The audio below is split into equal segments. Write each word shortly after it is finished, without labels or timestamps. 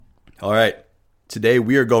All right, today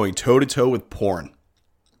we are going toe-to-toe with porn.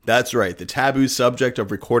 That's right, the taboo subject of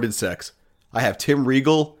recorded sex. I have Tim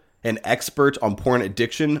Reigle, an expert on porn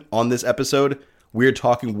addiction, on this episode. We are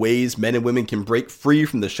talking ways men and women can break free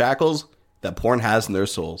from the shackles that porn has in their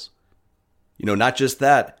souls. You know, not just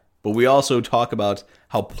that, but we also talk about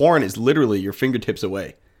how porn is literally your fingertips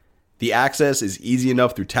away. The access is easy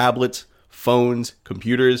enough through tablets, phones,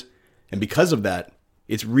 computers, and because of that,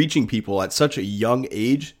 it's reaching people at such a young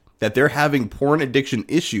age that they're having porn addiction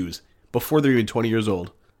issues before they're even 20 years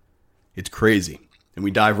old. It's crazy. And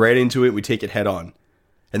we dive right into it, we take it head on.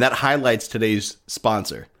 And that highlights today's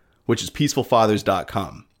sponsor, which is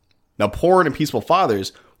peacefulfathers.com. Now, porn and peaceful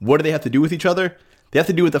fathers, what do they have to do with each other? They have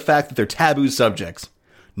to do with the fact that they're taboo subjects.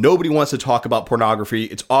 Nobody wants to talk about pornography.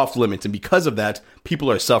 It's off limits. And because of that,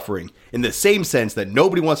 people are suffering. In the same sense that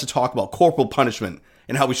nobody wants to talk about corporal punishment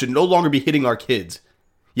and how we should no longer be hitting our kids.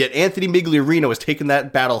 Yet Anthony Migliorino has taken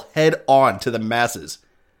that battle head on to the masses.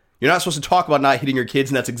 You're not supposed to talk about not hitting your kids,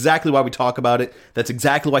 and that's exactly why we talk about it. That's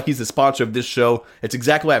exactly why he's the sponsor of this show. It's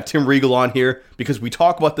exactly why I have Tim Reigle on here, because we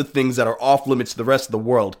talk about the things that are off limits to the rest of the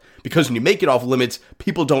world. Because when you make it off limits,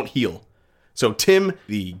 people don't heal. So Tim,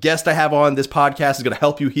 the guest I have on this podcast, is going to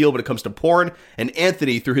help you heal when it comes to porn. And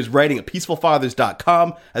Anthony, through his writing at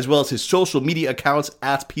peacefulfathers.com, as well as his social media accounts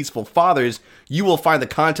at Peaceful Fathers, you will find the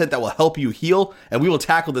content that will help you heal, and we will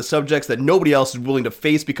tackle the subjects that nobody else is willing to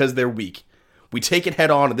face because they're weak. We take it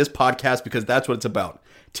head on in this podcast because that's what it's about.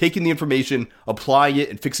 Taking the information, applying it,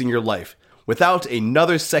 and fixing your life. Without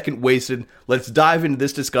another second wasted, let's dive into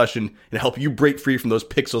this discussion and help you break free from those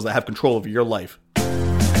pixels that have control over your life.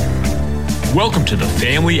 Welcome to the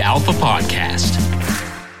Family Alpha Podcast,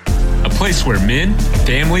 a place where men,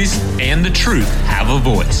 families, and the truth have a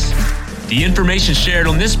voice. The information shared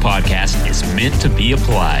on this podcast is meant to be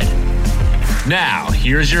applied. Now,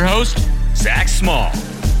 here's your host, Zach Small,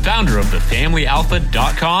 founder of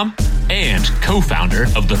thefamilyalpha.com and co-founder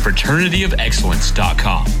of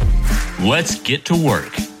thefraternityofexcellence.com. Let's get to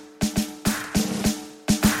work.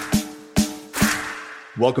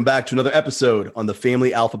 Welcome back to another episode on the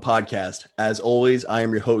Family Alpha Podcast. As always, I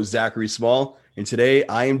am your host, Zachary Small, and today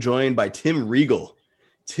I am joined by Tim Reigle.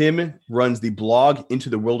 Tim runs the blog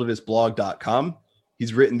intothewildernessblog.com.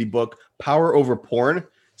 He's written the book Power Over Porn,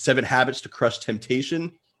 7 Habits to Crush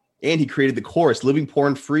Temptation, and he created the course Living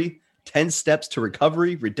Porn Free, 10 Steps to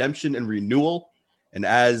Recovery, Redemption, and Renewal. And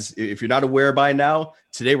if you're not aware by now,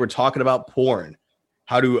 today we're talking about porn,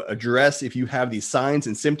 how to address if you have these signs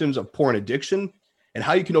and symptoms of porn addiction, and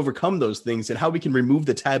how you can overcome those things, and how we can remove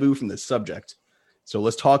the taboo from this subject. So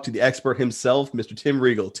let's talk to the expert himself, Mr. Tim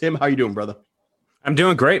Reigle. Tim, how you doing, brother? I'm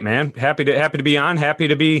doing great, man. Happy to be on. Happy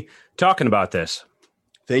to be talking about this.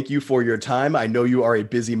 Thank you for your time. I know you are a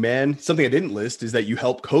busy man. Something I didn't list is that you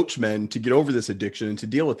help coach men to get over this addiction and to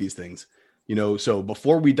deal with these things. You know, so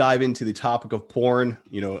before we dive into the topic of porn,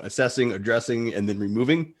 you know, assessing, addressing, and then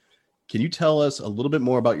removing, can you tell us a little bit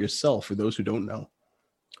more about yourself for those who don't know?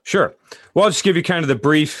 Sure. Well, I'll just give you kind of the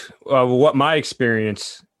brief of what my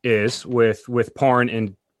experience is with porn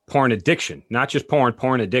and porn addiction, not just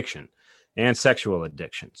porn addiction and sexual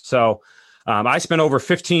addiction. So I spent over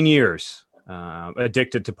 15 years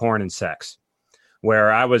addicted to porn and sex,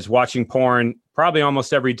 where I was watching porn probably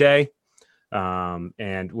almost every day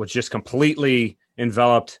and was just completely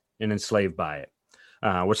enveloped and enslaved by it.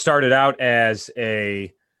 What started out as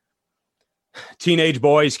a teenage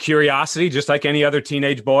boy's curiosity, just like any other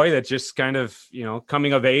teenage boy that's just kind of, you know,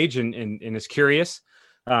 coming of age and is curious,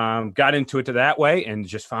 got into it that way and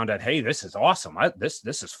just found out, hey, this is awesome. This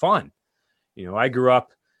is fun. You know, I grew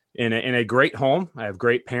up in a great home. I have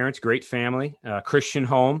great parents, great family, Christian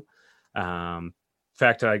home. In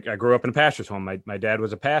fact, I grew up in a pastor's home. My dad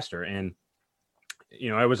was a pastor, and, you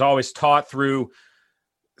know, I was always taught through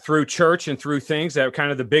church and through things that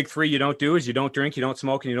kind of the big 3 you don't do is you don't drink, you don't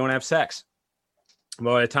smoke, and you don't have sex.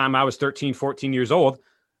 Well, at the time I was 13, 14 years old,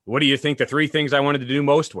 what do you think the 3 things I wanted to do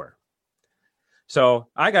most were? So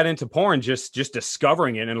I got into porn just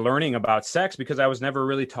discovering it and learning about sex because I was never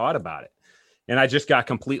really taught about it. And I just got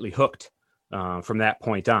completely hooked from that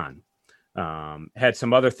point on. Had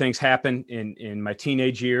some other things happen in my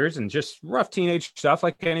teenage years and just rough teenage stuff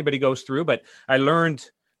like anybody goes through. But I learned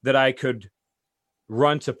that I could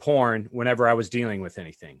run to porn whenever I was dealing with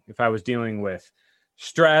anything. If I was dealing with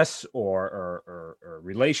stress or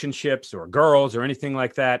relationships or girls or anything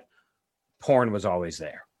like that, porn was always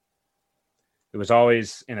there. It was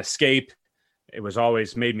always an escape. It was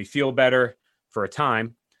always made me feel better for a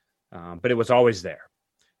time, but it was always there.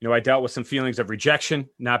 You know, I dealt with some feelings of rejection,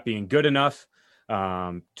 not being good enough,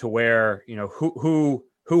 to where, you know,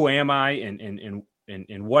 who am I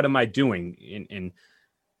and what am I doing? And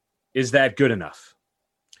is that good enough?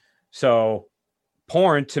 So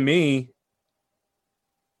porn, to me,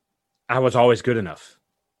 I was always good enough.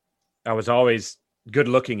 I was always good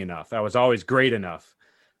looking enough. I was always great enough.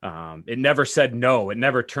 It never said no. It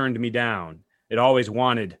never turned me down. It always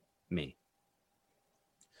wanted me.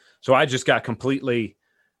 So I just got completely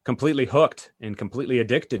hooked and completely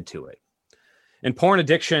addicted to it. And porn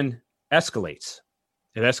addiction escalates.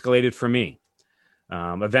 It escalated for me.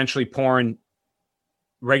 Eventually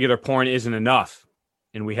regular porn isn't enough,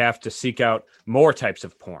 and we have to seek out more types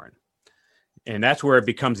of porn. And that's where it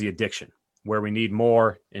becomes the addiction, where we need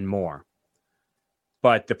more and more.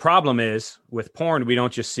 But the problem is with porn, we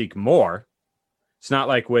don't just seek more. It's not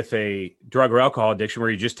like with a drug or alcohol addiction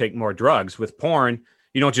where you just take more drugs. With porn,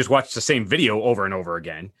 you don't just watch the same video over and over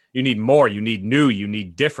again. You need more, you need new, you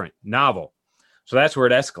need different, novel. So that's where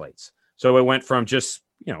it escalates. So it went from just,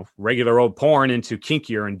 regular old porn into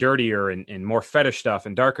kinkier and dirtier and more fetish stuff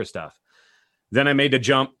and darker stuff. Then I made the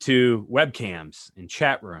jump to webcams and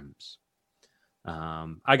chat rooms.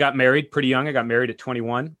 I got married pretty young. I got married at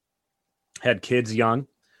 21, had kids young,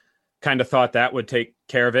 kind of thought that would take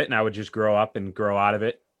care of it and I would just grow up and grow out of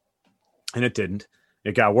it. And it didn't.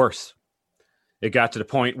 It got worse. It got to the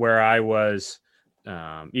point where I was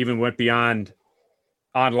even went beyond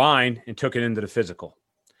online and took it into the physical,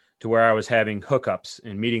 to where I was having hookups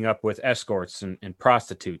and meeting up with escorts and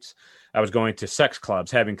prostitutes. I was going to sex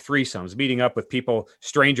clubs, having threesomes, meeting up with people,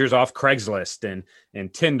 strangers off Craigslist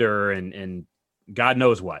and Tinder and God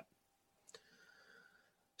knows what.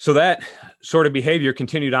 So that sort of behavior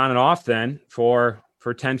continued on and off then for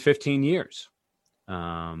 10, 15 years.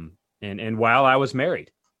 And while I was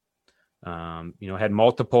married, had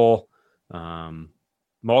multiple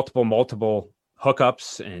hookups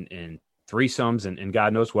and threesomes and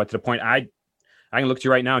God knows what, to the point I can look at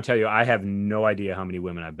you right now and tell you I have no idea how many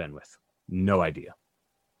women I've been with. No idea.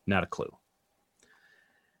 Not a clue.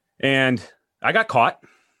 And I got caught.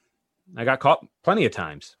 Plenty of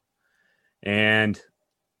times. And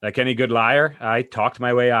like any good liar, I talked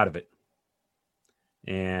my way out of it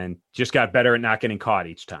and just got better at not getting caught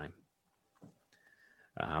each time.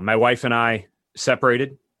 My wife and I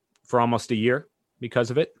separated for almost a year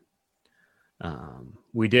because of it.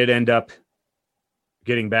 We did end up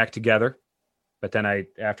getting back together, but then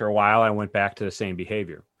after a while, I went back to the same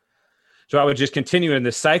behavior. So I would just continue in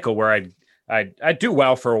this cycle where I'd do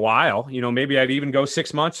well for a while. Maybe I'd even go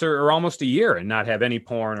 6 months or almost a year and not have any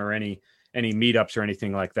porn or any meetups or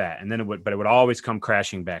anything like that. And then it would always come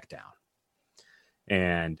crashing back down.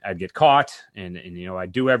 And I'd get caught and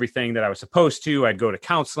I'd do everything that I was supposed to. I'd go to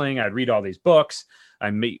counseling. I'd read all these books. I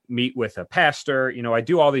meet with a pastor. I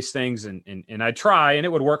do all these things and I'd try and it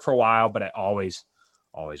would work for a while, but I always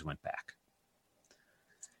went back.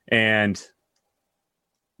 And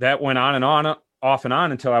that went on and on, off and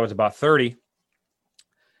on until I was about 30.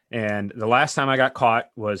 And the last time I got caught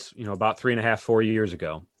was, about 3.5, 4 years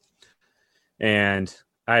ago. And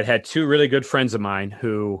I'd had two really good friends of mine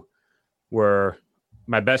who were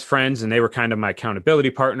my best friends, and they were kind of my accountability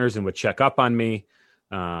partners and would check up on me.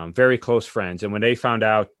 Very close friends. And when they found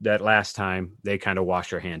out that last time, they kind of washed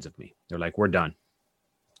their hands of me. They're like, we're done.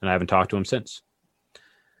 And I haven't talked to them since.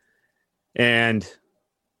 And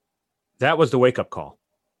that was the wake-up call.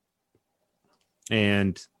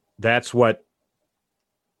 And that's what,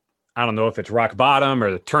 I don't know if it's rock bottom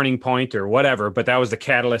or the turning point or whatever, but that was the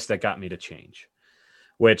catalyst that got me to change,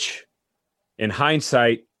 which in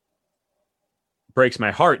hindsight breaks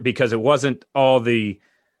my heart because it wasn't all the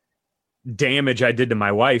damage I did to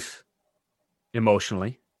my wife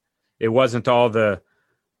emotionally. It wasn't all the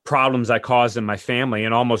problems I caused in my family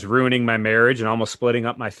and almost ruining my marriage and almost splitting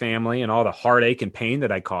up my family and all the heartache and pain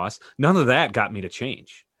that I caused. None of that got me to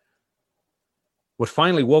change. What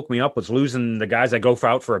finally woke me up was losing the guys I go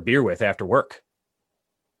out for a beer with after work,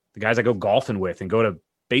 the guys I go golfing with and go to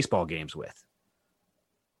baseball games with.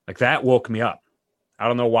 Like that woke me up. I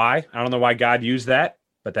don't know why. I don't know why God used that,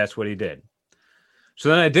 but that's what he did. So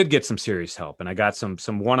then I did get some serious help and I got some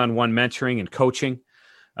one-on-one mentoring and coaching.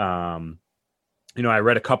 I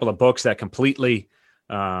read a couple of books that completely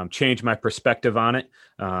changed my perspective on it.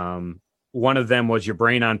 One of them was Your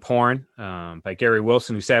Brain on Porn by Gary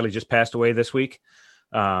Wilson, who sadly just passed away this week.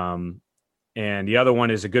 And the other one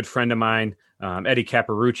is a good friend of mine, Eddie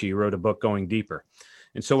Caparucci, who wrote a book, Going Deeper.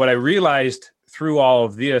 And so what I realized through all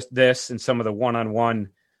of this and some of the one-on-one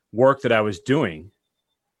work that I was doing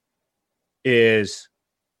is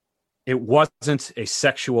it wasn't a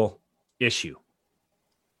sexual issue.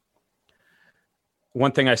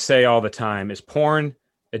 One thing I say all the time is porn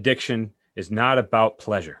addiction is not about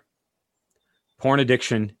pleasure. Porn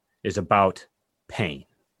addiction is about pain.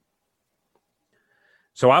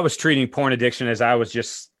 So I was treating porn addiction as I was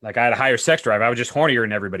just like, I had a higher sex drive. I was just hornier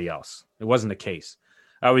than everybody else. It wasn't the case.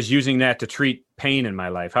 I was using that to treat pain in my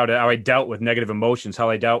life, how I dealt with negative emotions, how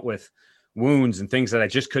I dealt with wounds and things that I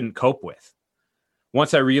just couldn't cope with.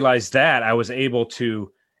 Once I realized that, I was able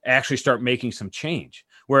to actually start making some change.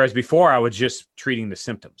 Whereas before I was just treating the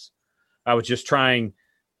symptoms. I was just trying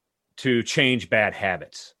to change bad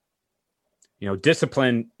habits.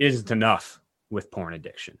 Discipline isn't enough with porn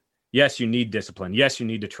addiction. Yes, you need discipline. Yes, you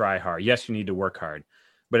need to try hard. Yes, you need to work hard,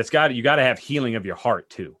 but you got to have healing of your heart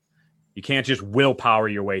too. You can't just willpower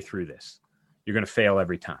your way through this. You're going to fail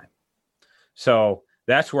every time. So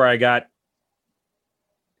that's where I got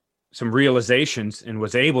some realizations and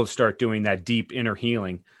was able to start doing that deep inner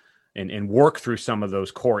healing and work through some of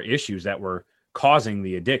those core issues that were causing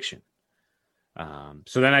the addiction.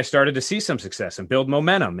 So then I started to see some success and build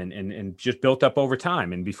momentum and just built up over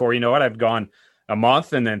time. And before you know it, I've gone a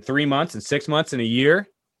month and then 3 months and 6 months and a year.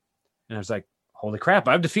 And I was like, holy crap,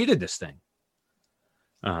 I've defeated this thing.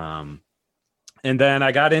 And then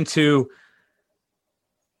I got into,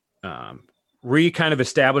 kind of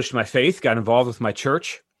established my faith, got involved with my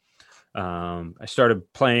church. I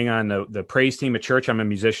started playing on the praise team at church. I'm a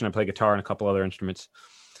musician. I play guitar and a couple other instruments.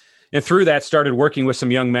 And through that, started working with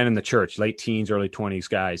some young men in the church, late teens, early 20s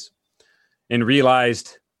guys, and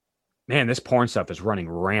realized, man, this porn stuff is running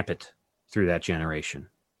rampant through that generation.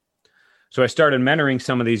 So I started mentoring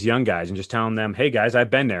some of these young guys and just telling them, hey, guys, I've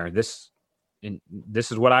been there. This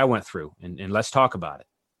is what I went through, and let's talk about it.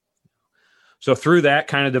 So through that,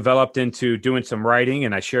 kind of developed into doing some writing,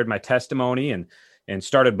 and I shared my testimony and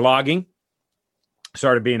started blogging,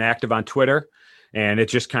 started being active on Twitter, and it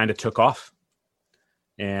just kind of took off.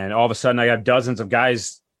 And all of a sudden I got dozens of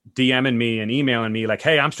guys DMing me and emailing me like,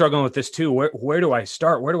 hey, I'm struggling with this too. Where do I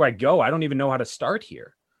start? Where do I go? I don't even know how to start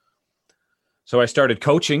here. So I started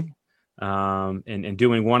coaching and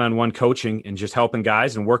doing one-on-one coaching and just helping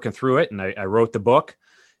guys and working through it. And I wrote the book.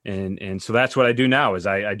 And so that's what I do now is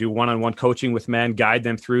I do one-on-one coaching with men, guide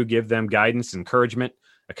them through, give them guidance, encouragement,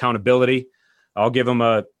 accountability. I'll give them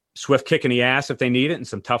a swift kick in the ass if they need it and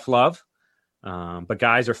some tough love. But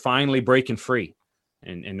guys are finally breaking free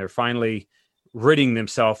and they're finally ridding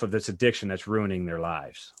themselves of this addiction that's ruining their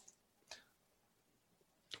lives.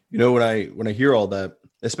 When I hear all that,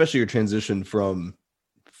 especially your transition from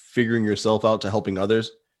figuring yourself out to helping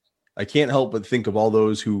others, I can't help but think of all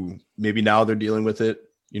those who maybe now they're dealing with it,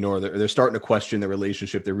 or they're starting to question their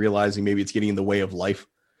relationship. They're realizing maybe it's getting in the way of life.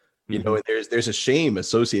 And there's a shame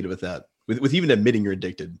associated with that, with even admitting you're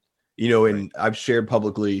addicted, and right. I've shared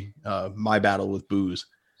publicly my battle with booze,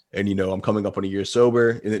 and, I'm coming up on a year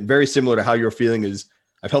sober, and very similar to how you're feeling is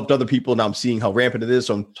I've helped other people. Now I'm seeing how rampant it is.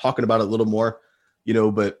 So I'm talking about it a little more,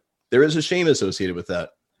 but there is a shame associated with that.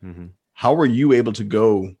 Mm-hmm. How were you able to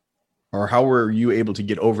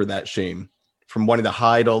get over that shame from wanting to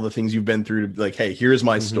hide all the things you've been through to be like, hey, here's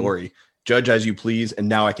my story, judge as you please. And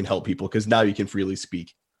now I can help people because now you can freely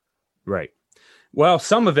speak. Right. Well,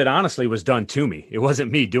 some of it honestly was done to me. It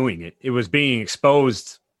wasn't me doing it. It was being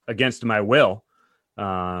exposed against my will.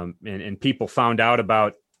 And people found out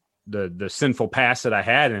about the sinful past that I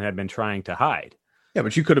had and had been trying to hide. Yeah,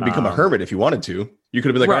 but you could have become a hermit if you wanted to. You could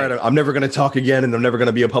have been like, right. All right, I'm never going to talk again and I'm never going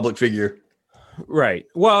to be a public figure. Right.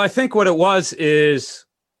 Well, I think what it was is,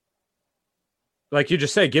 like you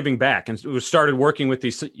just said, giving back, and it started working with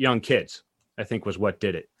these young kids, I think was what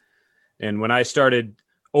did it. And when I started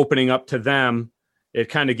opening up to them, it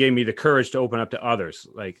kind of gave me the courage to open up to others.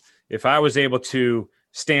 Like if I was able to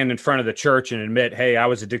stand in front of the church and admit, hey, I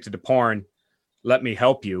was addicted to porn, let me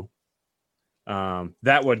help you.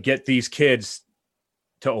 That would get these kids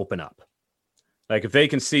to open up. Like if they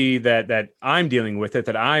can see that I'm dealing with it,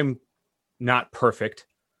 that I'm not perfect,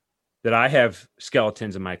 that I have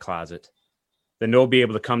skeletons in my closet, then they'll be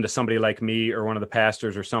able to come to somebody like me or one of the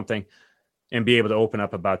pastors or something and be able to open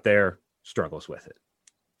up about their struggles with it.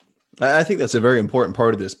 I think that's a very important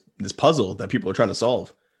part of this puzzle that people are trying to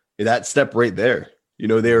solve. That step right there.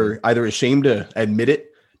 They're either ashamed to admit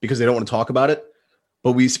it because they don't want to talk about it,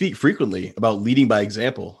 but we speak frequently about leading by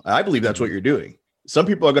example. I believe that's what you're doing. Some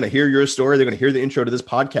people are going to hear your story. They're going to hear the intro to this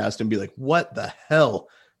podcast and be like, what the hell?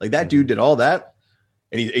 Like that dude did all that.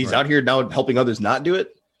 And he's right out here now helping others not do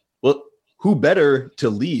it. Well, who better to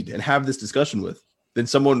lead and have this discussion with than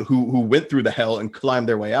someone who went through the hell and climbed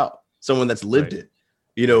their way out? Someone that's lived it.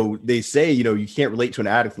 They say, you can't relate to an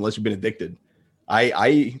addict unless you've been addicted.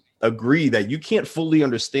 I agree that you can't fully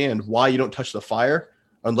understand why you don't touch the fire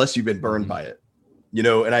unless you've been burned by it.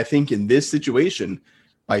 And I think in this situation,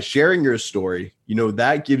 by sharing your story,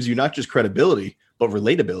 that gives you not just credibility, but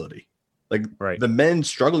relatability. Like the men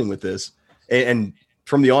struggling with this. And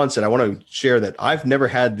from the onset, I want to share that I've never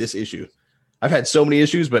had this issue. I've had so many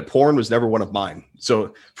issues, but porn was never one of mine.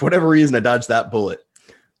 So for whatever reason, I dodged that bullet.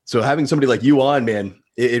 So having somebody like you on, man,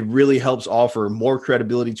 it really helps offer more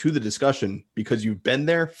credibility to the discussion because you've been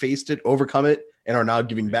there, faced it, overcome it, and are now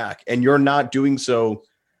giving back. And you're not doing so.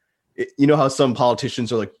 You know how some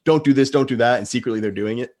politicians are like, don't do this, don't do that. And secretly they're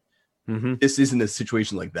doing it. Mm-hmm. This isn't a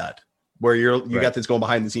situation like that where you got this going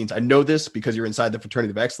behind the scenes. I know this because you're inside the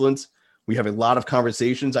fraternity of excellence. We have a lot of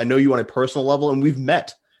conversations. I know you on a personal level, and we've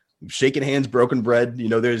met. We've shaken hands, broken bread. You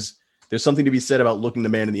know, there's something to be said about looking the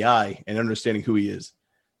man in the eye and understanding who he is.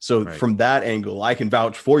 So from that angle, I can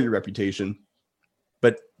vouch for your reputation.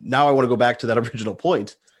 But now I want to go back to that original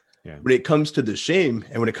point. Yeah. When it comes to the shame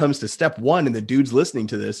and when it comes to step one and the dudes listening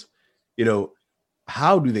to this, you know,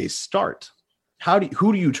 how do they start?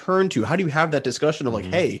 Who do you turn to? How do you have that discussion of like,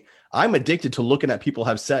 hey, I'm addicted to looking at people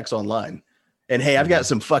have sex online. And hey, I've got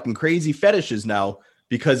some fucking crazy fetishes now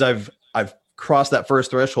because I've crossed that first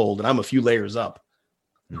threshold and I'm a few layers up.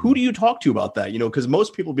 Who do you talk to about that? You know, because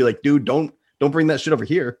most people be like, dude, don't bring that shit over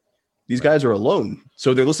here. These guys are alone.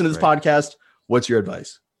 So they're listening to this podcast. What's your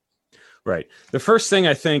advice? Right. The first thing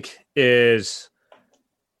I think is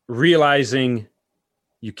realizing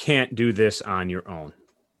you can't do this on your own.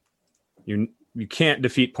 You can't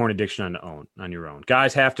defeat porn addiction on your own.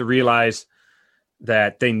 Guys have to realize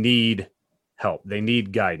that they need help. They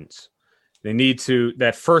need guidance. They need to,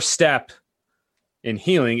 that first step in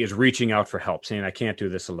healing is reaching out for help, saying, I can't do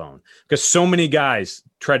this alone. Because so many guys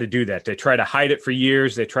try to do that. They try to hide it for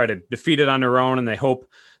years. They try to defeat it on their own, and they hope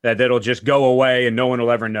that it'll just go away and no one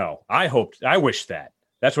will ever know. I wish that.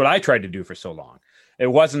 That's what I tried to do for so long. It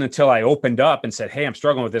wasn't until I opened up and said, hey, I'm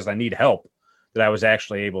struggling with this, I need help, that I was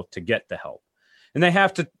actually able to get the help. And they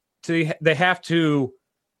have to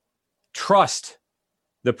trust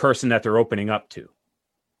the person that they're opening up to.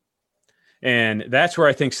 And that's where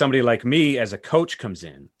I think somebody like me as a coach comes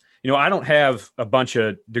in. You know, I don't have a bunch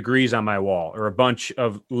of degrees on my wall or a bunch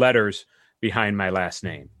of letters behind my last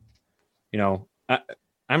name. You know,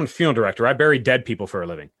 I'm a funeral director. I bury dead people for a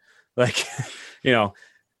living. Like, you know,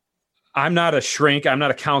 I'm not a shrink. I'm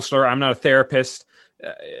not a counselor. I'm not a therapist.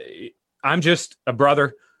 I'm just a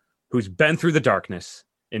brother who's been through the darkness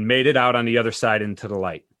and made it out on the other side into the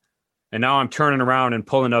light. And now I'm turning around and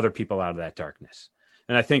pulling other people out of that darkness.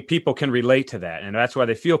 And I think people can relate to that. And that's why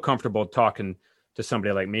they feel comfortable talking to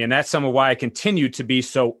somebody like me. And that's some of why I continue to be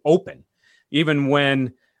so open, even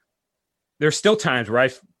when there's still times where I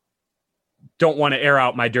don't want to air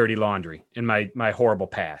out my dirty laundry and my horrible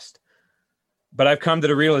past. But I've come to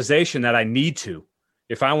the realization that I need to,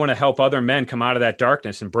 if I want to help other men come out of that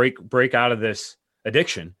darkness and break out of this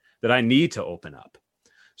addiction, that I need to open up.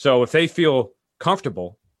 So if they feel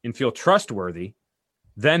comfortable and feel trustworthy,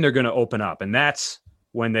 then they're going to open up. And that's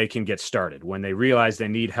when they can get started, when they realize they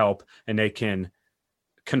need help and they can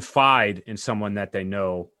confide in someone that they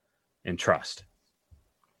know and trust.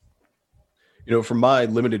 You know, from my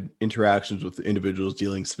limited interactions with individuals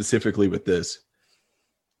dealing specifically with this,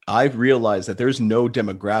 I've realized that there's no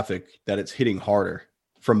demographic that it's hitting harder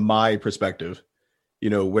from my perspective.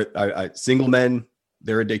 You know, with single men,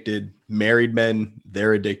 they're addicted. Married men,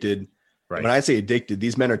 they're addicted. Right. When I say addicted,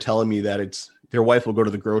 these men are telling me that it's their wife will go to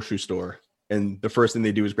the grocery store and the first thing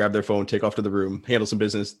they do is grab their phone, take off to the room, handle some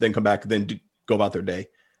business, then come back, then go about their day.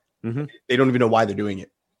 Mm-hmm. They don't even know why they're doing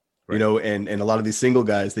it. Right. You know, and a lot of these single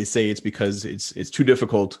guys, they say it's because it's too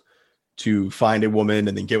difficult to find a woman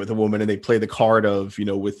and then get with a woman, and they play the card of, you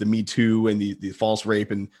know, with the Me Too and the false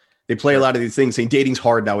rape, and they play a lot of these things saying dating's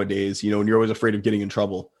hard nowadays, you know, and you're always afraid of getting in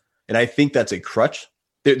trouble. And I think that's a crutch.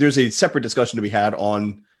 There's a separate discussion to be had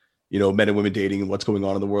on, you know, men and women dating and what's going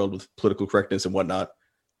on in the world with political correctness and whatnot.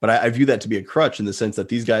 But I view that to be a crutch in the sense that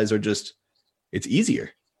these guys are just, it's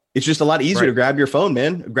easier. It's just a lot easier to grab your phone,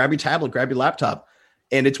 man, grab your tablet, grab your laptop.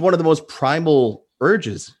 And it's one of the most primal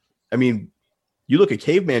urges. I mean, you look at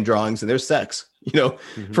caveman drawings and there's sex, you know,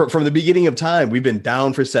 from the beginning of time, we've been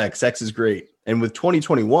down for sex. Sex is great. And with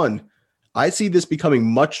 2021, I see this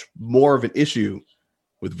becoming much more of an issue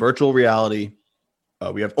with virtual reality.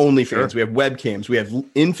 We have OnlyFans, we have webcams, we have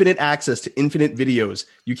infinite access to infinite videos.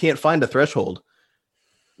 You can't find a threshold.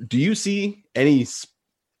 Do you see any,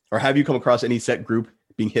 or have you come across any set group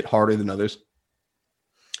being hit harder than others?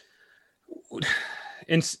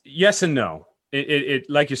 And yes and no. It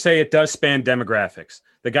like you say, it does span demographics.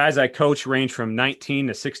 The guys I coach range from 19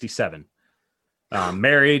 to 67.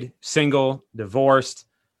 Married, single, divorced,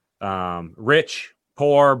 rich,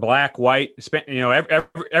 poor, black, white, you know,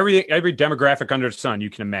 every demographic under the sun you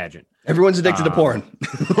can imagine. Everyone's addicted to porn.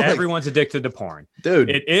 Everyone's addicted to porn. Dude.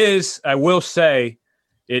 It is, I will say,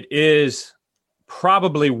 it is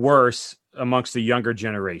probably worse amongst the younger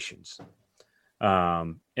generations.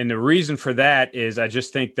 And the reason for that is I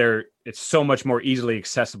just think it's so much more easily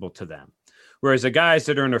accessible to them. Whereas the guys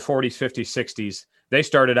that are in their 40s, 50s, 60s, they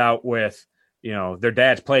started out with, their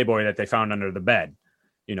dad's Playboy that they found under the bed,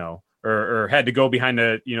 or had to go behind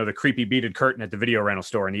the creepy beaded curtain at the video rental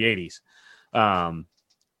store in the 80s.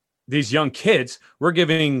 These young kids, we're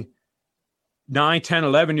giving 9, 10,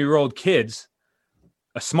 11-year-old kids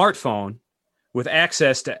a smartphone with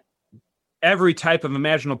access to every type of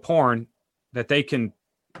imaginable porn that they can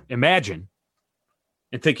imagine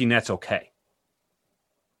and thinking that's okay.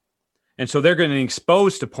 And so they're getting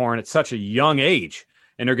exposed to porn at such a young age,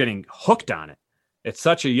 and they're getting hooked on it at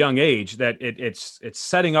such a young age that it's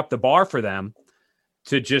setting up the bar for them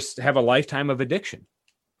to just have a lifetime of addiction.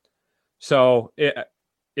 So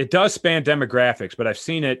it does span demographics, but I've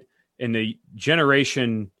seen it in the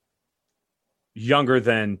generation younger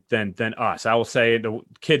than us. I will say the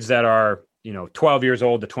kids that are 12 years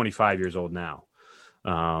old to 25 years old now.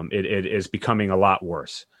 It is becoming a lot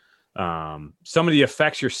worse. Some of the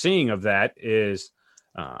effects you're seeing of that is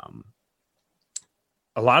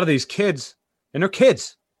a lot of these kids, and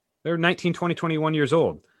they're 19, 20, 21 years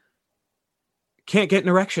old, can't get an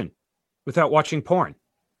erection without watching porn.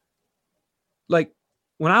 Like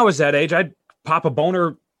when I was that age, I'd pop a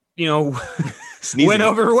boner,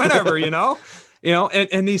 whenever,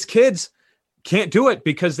 and these kids can't do it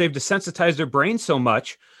because they've desensitized their brain so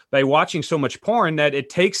much by watching so much porn that it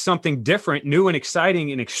takes something different, new and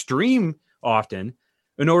exciting and extreme often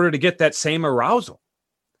in order to get that same arousal.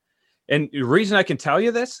 And the reason I can tell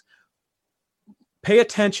you this, pay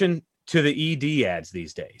attention to the ED ads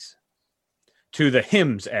these days, to the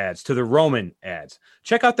Hims ads, to the Roman ads.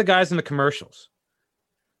 Check out the guys in the commercials.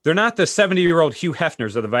 They're not the 70-year-old Hugh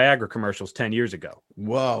Hefners of the Viagra commercials 10 years ago.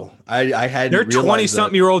 Whoa. I had They're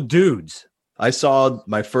 20-something-year-old dudes. I saw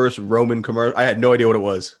my first Roman commercial. I had no idea what it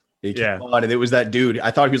was. It came on, and it was that dude.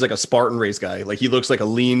 I thought he was like a Spartan race guy. Like he looks like a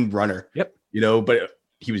lean runner. Yep. But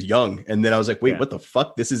he was young. And then I was like, wait, what the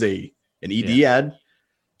fuck? This is an ED ad?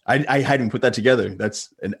 I hadn't put that together.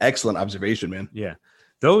 That's an excellent observation, man. Yeah.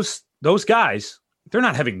 Those guys, they're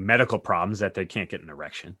not having medical problems that they can't get an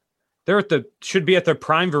erection. They're should be at their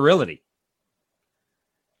prime virility.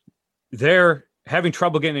 They're having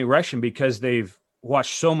trouble getting an erection because they've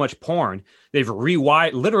watched so much porn. They've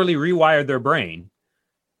literally rewired their brain.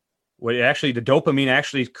 The dopamine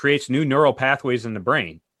actually creates new neural pathways in the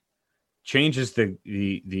brain, changes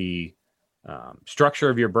the structure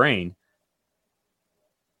of your brain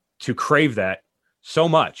to crave that so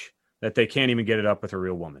much that they can't even get it up with a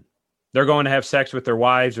real woman. They're going to have sex with their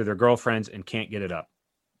wives or their girlfriends and can't get it up.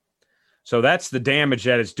 So that's the damage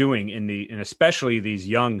that it's doing in especially these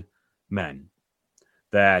young men,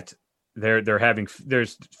 that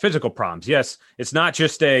there's physical problems. Yes, it's not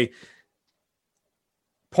just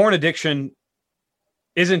porn addiction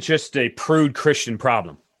isn't just a prude Christian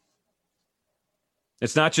problem.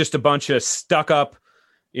 It's not just a bunch of stuck up,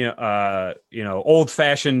 old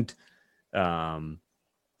fashioned,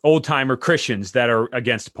 old timer Christians that are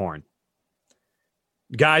against porn.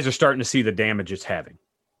 Guys are starting to see the damage it's having.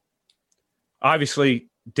 Obviously,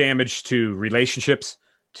 damage to relationships,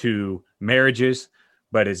 to marriages,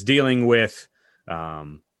 but it's dealing with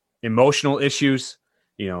emotional issues.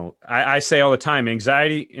 I say all the time,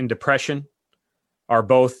 anxiety and depression are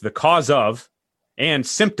both the cause of and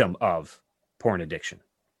symptom of porn addiction.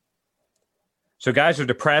 So guys are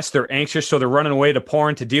depressed, they're anxious, so they're running away to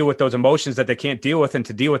porn to deal with those emotions that they can't deal with and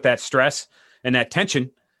to deal with that stress and that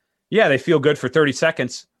tension. Yeah, they feel good for 30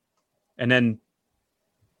 seconds. And then,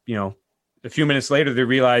 a few minutes later, they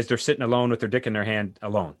realize they're sitting alone with their dick in their hand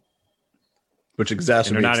alone. Which exacerbates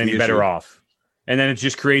and they're not any better off. And then it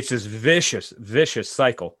just creates this vicious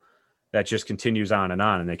cycle that just continues on,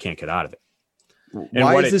 and they can't get out of it.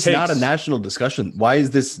 Why is this not a national discussion? Why is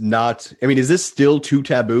this not? I mean, is this still too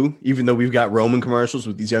taboo, even though we've got Roman commercials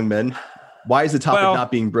with these young men? Why is the topic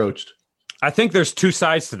not being broached? I think there's two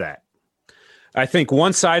sides to that. I think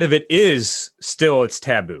one side of it is still it's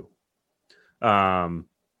taboo,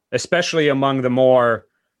 especially among the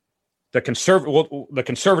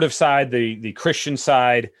conservative side, the Christian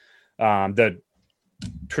side, the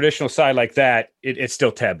traditional side like that. It's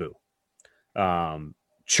still taboo.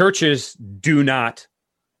 Churches do not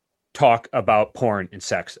talk about porn and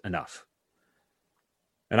sex enough.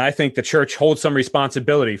 And I think the church holds some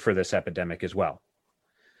responsibility for this epidemic as well.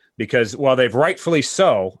 Because while they've rightfully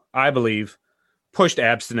so, I believe, pushed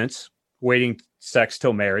abstinence, waiting sex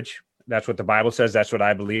till marriage. That's what the Bible says. That's what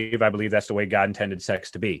I believe. I believe that's the way God intended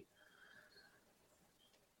sex to be.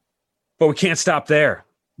 But we can't stop there.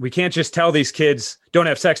 we can't just tell these kids, don't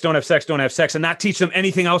have sex, don't have sex, don't have sex, and not teach them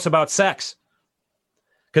anything else about sex.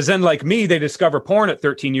 Because then, like me, they discover porn at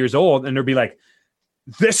 13 years old, and they'll be like,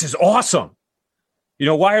 this is awesome.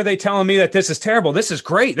 Why are they telling me that this is terrible? This is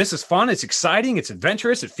great. This is fun. It's exciting. It's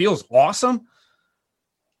adventurous. It feels awesome.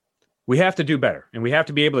 We have to do better, and we have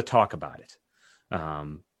to be able to talk about it.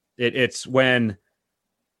 It's when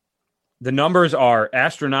the numbers are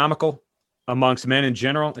astronomical amongst men in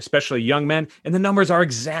general, especially young men, and the numbers are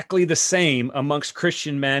exactly the same amongst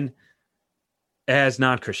Christian men as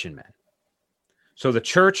non-Christian men. So the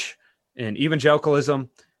church and evangelicalism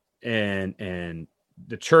and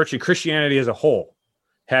the church and Christianity as a whole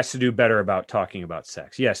has to do better about talking about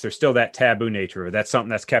sex. Yes, there's still that taboo nature. That's something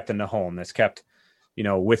that's kept in the home, that's kept,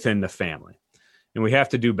 within the family. And we have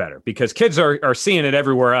to do better because kids are seeing it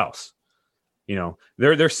everywhere else.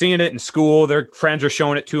 They're seeing it in school. Their friends are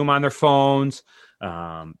showing it to them on their phones.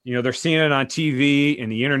 They're seeing it on TV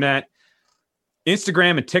and the internet.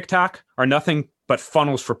 Instagram and TikTok are nothing but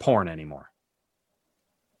funnels for porn anymore.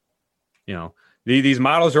 These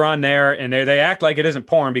models are on there and they act like it isn't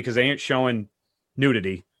porn because they ain't showing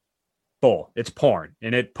nudity. Bull. It's porn.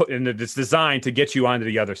 And it's designed to get you onto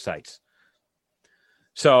the other sites.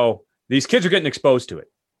 So these kids are getting exposed to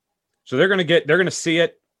it. So they're going to see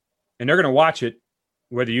it and they're going to watch it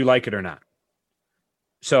whether you like it or not.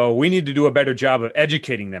 So we need to do a better job of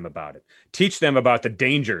educating them about it. Teach them about the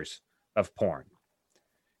dangers of porn.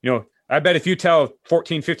 I bet if you tell a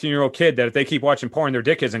 14, 15-year-old kid that if they keep watching porn, their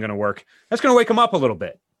dick isn't going to work, that's going to wake them up a little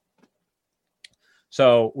bit.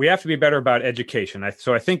 So we have to be better about education.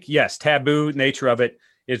 So I think, yes, taboo nature of it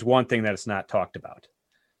is one thing that it's not talked about.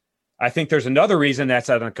 I think there's another reason that's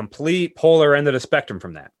at a complete polar end of the spectrum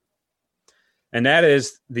from that. And that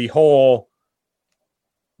is the whole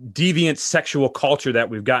deviant sexual culture that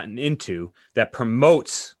we've gotten into that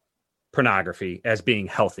promotes pornography as being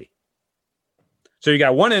healthy. So you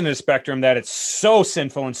got one end of the spectrum that it's so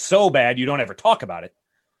sinful and so bad you don't ever talk about it.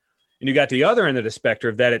 And you got the other end of the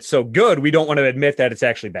spectrum that it's so good we don't want to admit that it's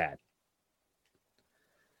actually bad.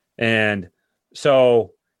 And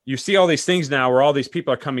so you see all these things now where all these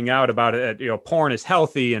people are coming out about it. Porn is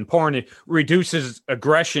healthy and porn reduces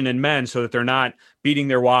aggression in men so that they're not beating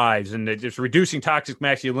their wives, and it's reducing toxic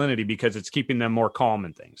masculinity because it's keeping them more calm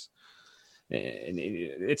and things. And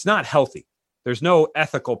it's not healthy. There's no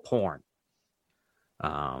ethical porn.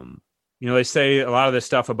 They say a lot of this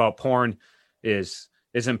stuff about porn is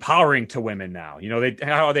empowering to women now.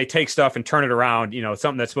 How they take stuff and turn it around,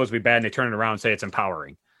 something that's supposed to be bad and they turn it around and say it's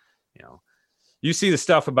empowering. You see the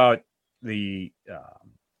stuff about the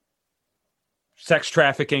sex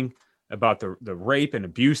trafficking, about the rape and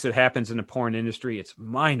abuse that happens in the porn industry. It's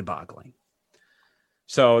mind-boggling.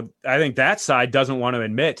 So I think that side doesn't want to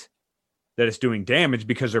admit that it's doing damage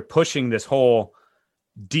because they're pushing this whole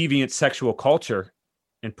deviant sexual culture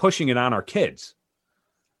and pushing it on our kids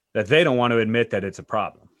that they don't want to admit that it's a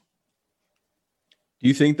problem. Do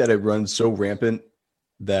you think that it runs so rampant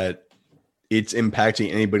that it's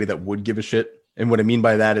impacting anybody that would give a shit? And what I mean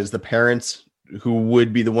by that is the parents who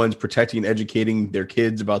would be the ones protecting and educating their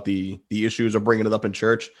kids about the issues or bringing it up in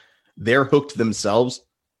church, they're hooked themselves.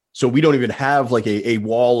 So we don't even have like a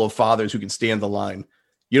wall of fathers who can stand the line.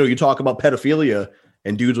 You talk about pedophilia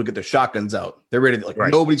and dudes will get their shotguns out. They're ready to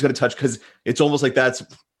Nobody's going to touch because it's almost like that's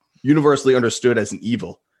universally understood as an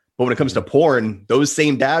evil. But when it comes to porn, those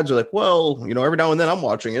same dads are like, well, every now and then I'm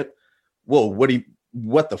watching it. Whoa,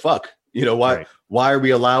 what the fuck? Why are we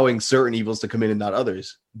allowing certain evils to come in and not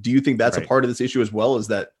others? Do you think that's a part of this issue as well, is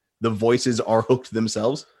that the voices are hooked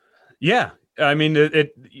themselves? Yeah. I mean,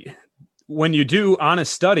 when you do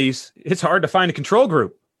honest studies, it's hard to find a control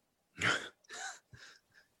group,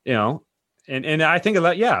 and I think a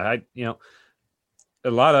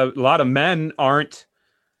lot of men aren't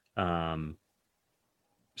holding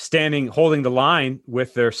the line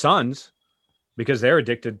with their sons because they're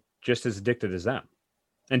just as addicted as them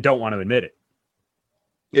and don't want to admit it.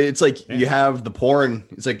 It's like you have the porn.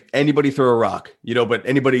 It's like anybody throw a rock, but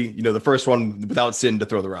anybody, the first one without sin to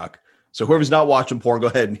throw the rock. So whoever's not watching porn, go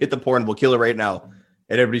ahead and hit the porn. We'll kill it right now.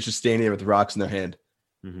 And everybody's just standing there with the rocks in their hand.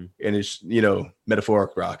 Mm-hmm. And it's,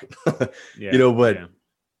 metaphoric rock, and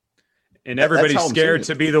everybody's scared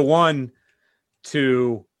to be the one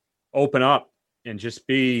to open up and just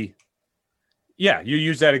be, you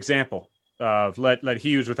use that example of let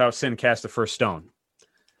he who's without sin cast the first stone.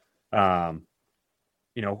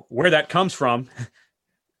 Where that comes from,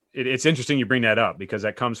 it's interesting you bring that up because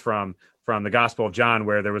that comes from the Gospel of John,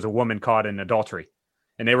 where there was a woman caught in adultery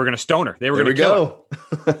and they were going to stone her. They were going to kill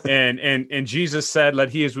her. and Jesus said, let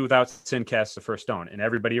he who's without sin cast the first stone, and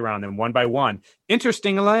everybody around them one by one,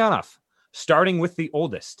 interestingly enough, starting with the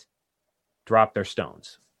oldest, drop their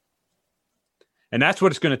stones. And that's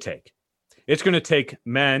what it's going to take. It's going to take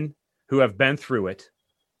men who have been through it,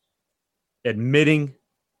 admitting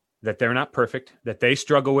that they're not perfect, that they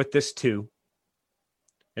struggle with this too.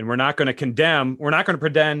 And we're not going to condemn, we're not going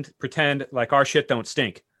to pretend like our shit don't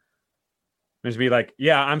stink. It's be like,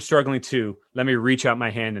 yeah, I'm struggling too. Let me reach out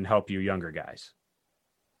my hand and help you younger guys.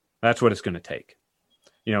 That's what it's going to take.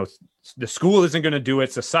 You know, the school isn't going to do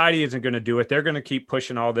it. Society isn't going to do it. They're going to keep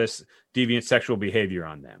pushing all this deviant sexual behavior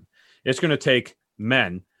on them. It's going to take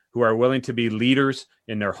men who are willing to be leaders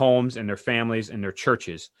in their homes and their families and their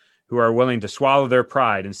churches, who are willing to swallow their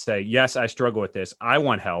pride and say, yes, I struggle with this. I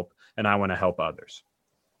want help, and I want to help others.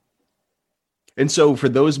 And so for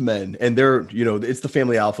those men, and they're, you know, it's the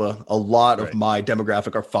family alpha. A lot of my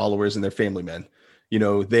demographic are followers and they're family men. You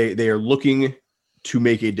know, they are looking to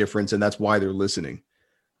make a difference, and that's why they're listening.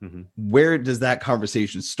 Mm-hmm. Where does that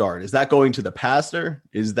conversation start? Is that going to the pastor?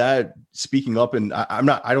 Is that speaking up? And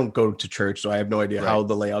I don't go to church, so I have no idea how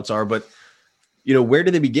the layouts are, but you know, where do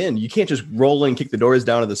they begin? You can't just roll in, kick the doors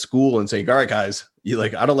down of the school and say, all right, guys,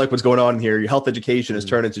 I don't like what's going on here. Your health education has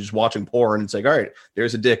turned into just watching porn. And it's like, all right,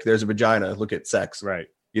 there's a dick, there's a vagina, look at sex. Right.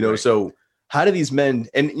 You know, so how do these men,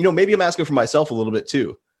 and, you know, maybe I'm asking for myself a little bit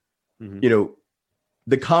too, you know,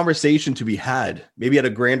 the conversation to be had, maybe at a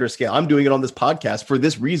grander scale. I'm doing it on this podcast for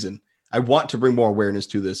this reason. I want to bring more awareness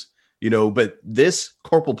to this, you know, but this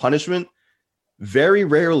corporal punishment, very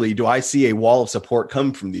rarely do I see a wall of support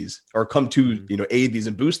come from these or come to, you know, aid these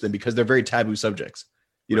and boost them, because they're very taboo subjects.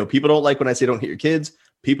 You know, people don't like when I say don't hit your kids.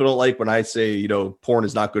 People don't like when I say, you know, porn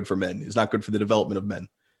is not good for men. It's not good for the development of men.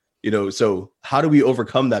 You know, so how do we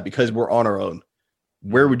overcome that? Because we're on our own.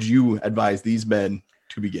 Where would you advise these men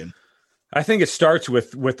to begin? I think it starts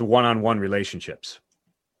with the one-on-one relationships.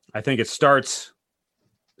 I think it starts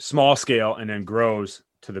small scale and then grows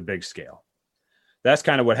to the big scale. That's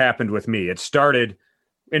kind of what happened with me. It started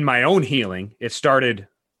in my own healing. It started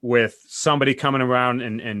with somebody coming around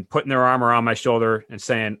and putting their arm around my shoulder and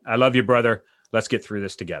saying, I love you, brother. Let's get through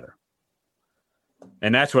this together.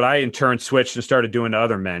 And that's what I in turn switched and started doing to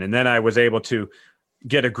other men. And then I was able to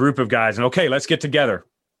get a group of guys and, okay, let's get together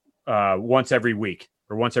once every week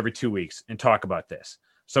or once every 2 weeks and talk about this.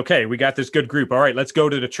 It's okay. We got this good group. All right, let's go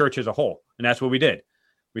to the church as a whole. And that's what we did.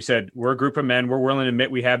 We said, we're a group of men. We're willing to admit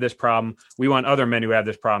we have this problem. We want other men who have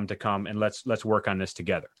this problem to come, and let's work on this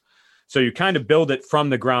together. So you kind of build it from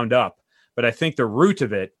the ground up. But I think the root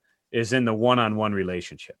of it is in the one-on-one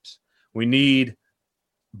relationships. We need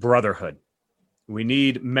brotherhood. We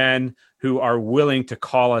need men who are willing to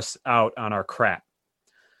call us out on our crap.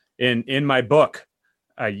 In my book,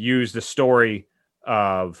 I use the story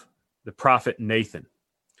of the prophet Nathan.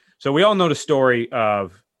 So we all know the story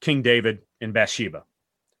of King David and Bathsheba,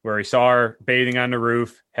 where he saw her bathing on the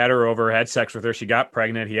roof, had her over, had sex with her. She got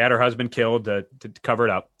pregnant. He had her husband killed to cover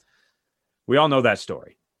it up. We all know that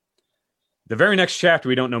story. The very next chapter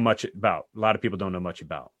we don't know much about. A lot of people don't know much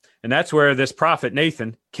about. And that's where this prophet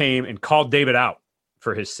Nathan came and called David out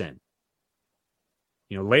for his sin.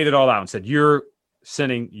 You know, laid it all out and said, you're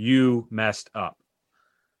sinning, you messed up.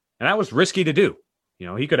 And that was risky to do. You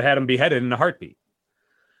know, he could have had him beheaded in a heartbeat.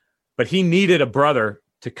 But he needed a brother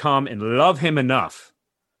to come and love him enough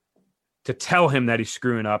to tell him that he's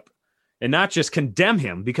screwing up and not just condemn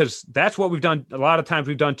him, because that's what we've done. A lot of times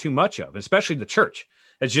we've done too much of, especially the church,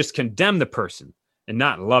 is just condemn the person and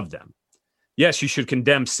not love them. Yes, you should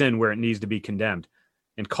condemn sin where it needs to be condemned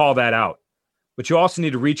and call that out. But you also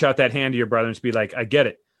need to reach out that hand to your brother and be like, I get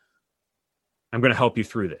it. I'm going to help you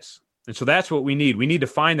through this. And so that's what we need. We need to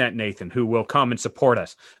find that Nathan who will come and support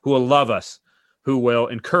us, who will love us, who will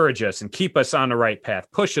encourage us and keep us on the right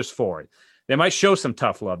path, push us forward. They might show some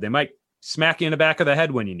tough love. They might smack you in the back of the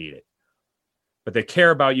head when you need it. But they care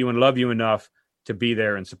about you and love you enough to be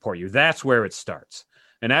there and support you. That's where it starts.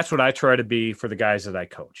 And that's what I try to be for the guys that I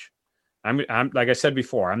coach. I'm like I said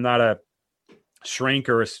before, I'm not a shrink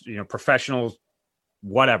or a professional,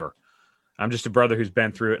 whatever. I'm just a brother who's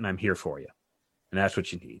been through it, and I'm here for you. And that's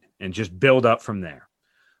what you need. And just build up from there.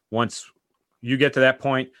 Once you get to that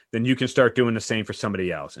point, then you can start doing the same for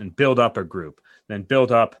somebody else and build up a group, then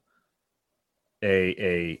build up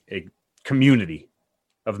a community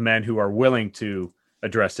of men who are willing to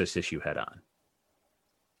address this issue head on.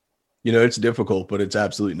 You know, it's difficult, but it's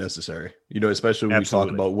absolutely necessary. You know, especially when we talk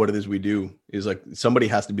about what it is we do, is like somebody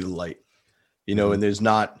has to be the light, you know, and there's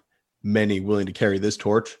not many willing to carry this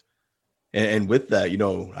torch. And with that, you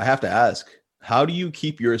know, I have to ask, how do you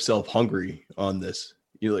keep yourself hungry on this?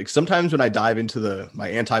 You know, like sometimes when I dive into my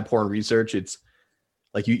anti-porn research, it's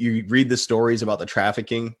like you read the stories about the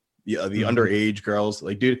trafficking, the underage girls.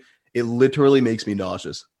 Like, dude, it literally makes me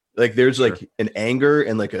nauseous. Like there's Sure. like an anger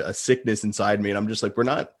and like a sickness inside me. And I'm just like, we're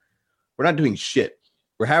not doing shit.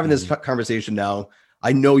 We're having this conversation now.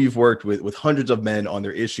 I know you've worked with hundreds of men on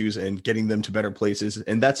their issues and getting them to better places.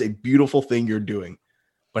 And that's a beautiful thing you're doing.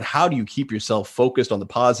 But how do you keep yourself focused on the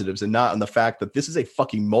positives and not on the fact that this is a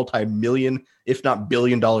fucking multi-million, if not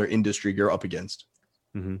billion-dollar industry you're up against?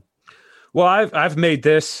 Mm-hmm. Well, I've made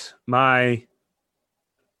this my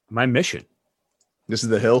mission. This is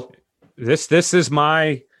the hill. This is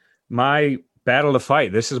my battle to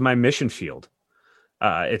fight. This is my mission field.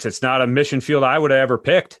 It's not a mission field I would have ever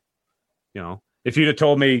picked. You know, if you'd have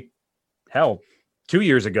told me, hell, 2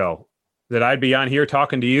 years ago that I'd be on here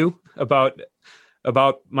talking to you about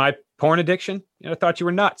my porn addiction, I thought you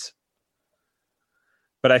were nuts.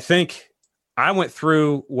 But I think I went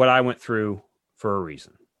through what I went through for a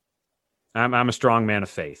reason. I'm a strong man of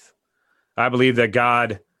faith. I believe that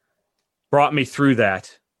God brought me through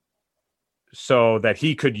that so that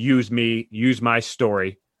he could use my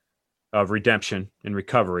story of redemption and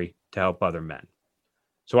recovery to help other men.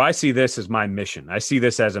 So I see this as my mission. I see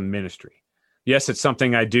this as a ministry. Yes, it's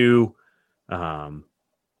something I do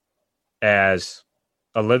as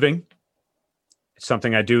a living. It's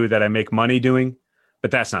something I do that I make money doing, but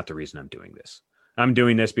that's not the reason I'm doing this. I'm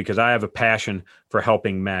doing this because I have a passion for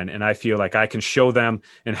helping men, and I feel like I can show them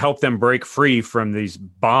and help them break free from these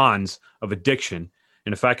bonds of addiction.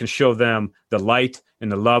 And if I can show them the light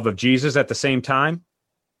and the love of Jesus at the same time,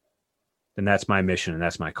 then that's my mission and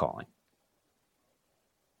that's my calling.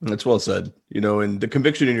 That's well said. And the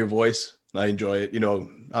conviction in your voice, I enjoy it.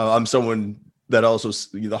 I'm someone that also,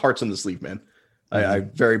 the heart's on the sleeve, man.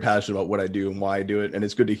 I'm very passionate about what I do and why I do it. And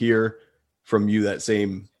it's good to hear from you that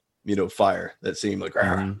same, fire, that same like,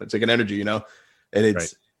 it's like an energy, and it's,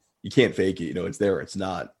 right. You can't fake it, it's there, or it's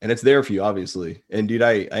not. And it's there for you, obviously. And dude,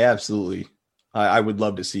 I absolutely, I would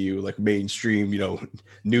love to see you like mainstream,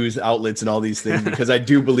 news outlets and all these things, because I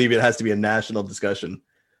do believe it has to be a national discussion,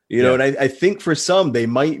 and I think for some, they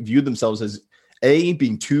might view themselves as A,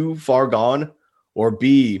 being too far gone, or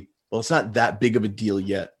B, well, it's not that big of a deal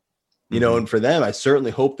yet, and for them, I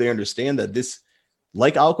certainly hope they understand that this,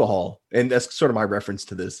 like alcohol, and that's sort of my reference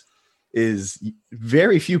to this, is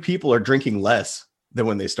very few people are drinking less than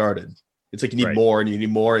when they started. It's like you need more and you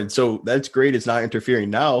need more. And so that's great. It's not interfering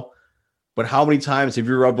now. But how many times have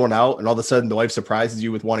you rubbed one out and all of a sudden the wife surprises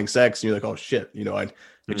you with wanting sex and you're like, oh shit, I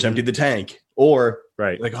just emptied the tank. Or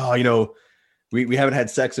like, oh, we haven't had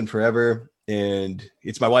sex in forever and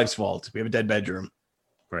it's my wife's fault. We have a dead bedroom.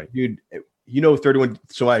 Right. Dude, 31.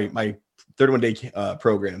 So my 31 day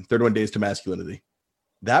program, 31 Days to Masculinity.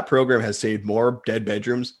 That program has saved more dead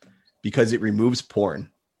bedrooms because it removes porn.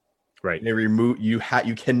 Right. And it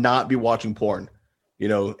you cannot be watching porn,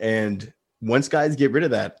 and once guys get rid of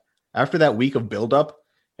that, after that week of buildup,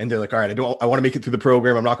 and they're like, all right, I want to make it through the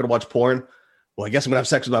program. I'm not going to watch porn. Well, I guess I'm going to have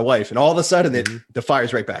sex with my wife. And all of a sudden the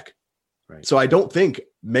fire's right back. Right. So I don't think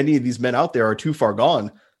many of these men out there are too far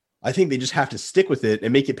gone. I think they just have to stick with it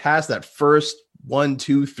and make it past that first 1,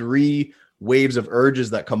 2, 3 waves of urges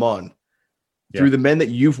that come on. Through the men that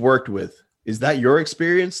you've worked with. Is that your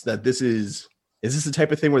experience, that this is this the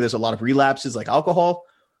type of thing where there's a lot of relapses like alcohol,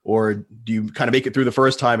 or do you kind of make it through the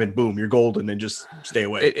first time and boom, you're golden and just stay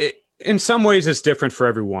away? In some ways it's different for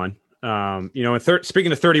everyone.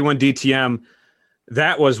 Speaking of 31 DTM,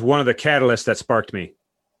 that was one of the catalysts that sparked me.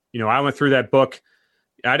 I went through that book.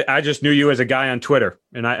 I just knew you as a guy on Twitter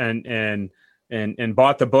and I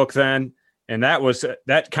bought the book then. And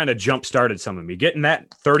that kind of jump started some of me. Getting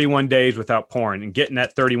that 31 days without porn and getting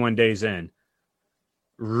that 31 days in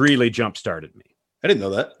really jump started me. I didn't know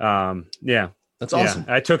that. Yeah. That's awesome.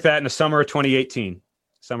 Yeah. I took that in the summer of 2018.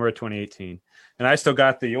 And I still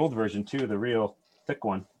got the old version too, the real thick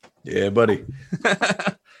one. Yeah, buddy.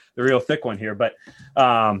 The real thick one here. But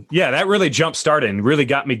that really jump started and really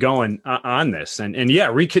got me going on this. And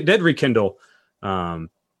did rekindle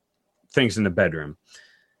things in the bedroom.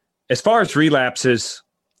 As far as relapses,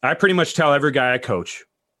 I pretty much tell every guy I coach,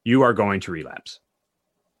 you are going to relapse.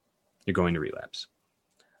 You're going to relapse.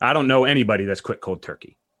 I don't know anybody that's quit cold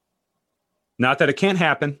turkey. Not that it can't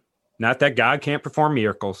happen. Not that God can't perform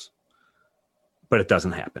miracles. But it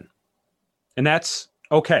doesn't happen. And that's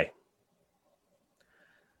okay.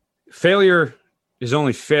 Failure is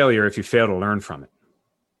only failure if you fail to learn from it.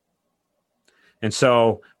 And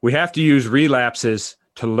so we have to use relapses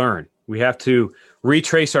to learn. We have to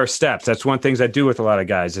retrace our steps. That's one of the things I do with a lot of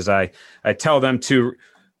guys is I tell them to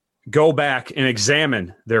go back and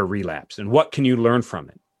examine their relapse and what can you learn from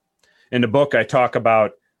it. In the book, I talk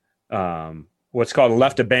about what's called a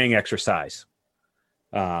left to bang exercise.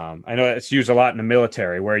 I know it's used a lot in the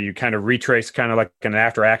military where you kind of retrace, kind of like an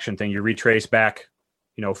after action thing. You retrace back,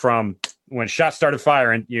 from when shots started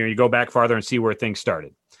firing, you go back farther and see where things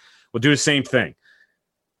started. We'll do the same thing.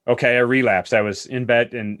 Okay, I relapsed. I was in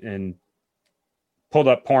bed and pulled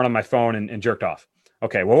up porn on my phone and jerked off.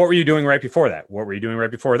 Okay, well, what were you doing right before that? What were you doing right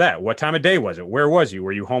before that? What time of day was it? Where was you?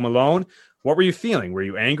 Were you home alone? What were you feeling? Were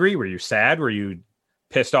you angry? Were you sad? Were you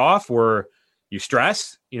pissed off? Were you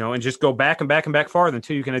stressed? And just go back and back and back farther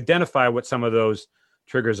until you can identify what some of those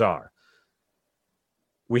triggers are.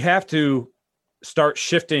 We have to start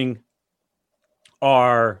shifting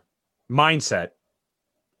our mindset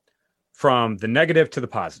from the negative to the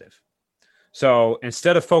positive. So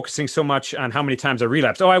instead of focusing so much on how many times I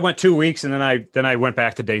relapsed, I went 2 weeks and then I went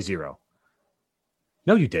back to day 0.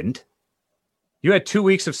 No, you didn't. You had 2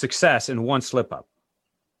 weeks of success and 1 slip up.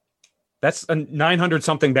 That's a 900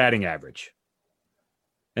 something batting average.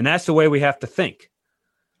 And that's the way we have to think,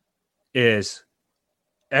 is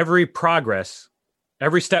every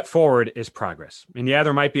step forward is progress. And yeah,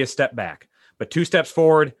 there might be a step back, but 2 steps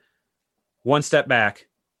forward, 1 step back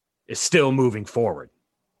is still moving forward.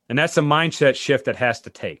 And that's a mindset shift that has to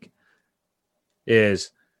take,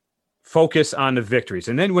 is focus on the victories.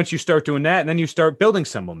 And then once you start doing that, and then you start building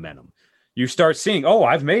some momentum, you start seeing,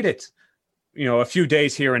 I've made it, a few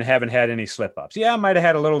days here and haven't had any slip ups. Yeah, I might have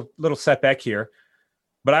had a little setback here,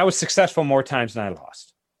 but I was successful more times than I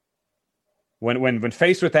lost. When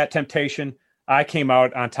faced with that temptation, I came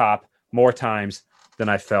out on top more times than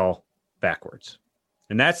I fell backwards.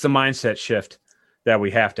 And that's the mindset shift that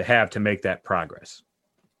we have to make that progress.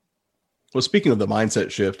 Well, speaking of the mindset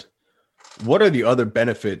shift, what are the other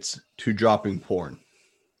benefits to dropping porn?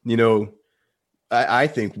 I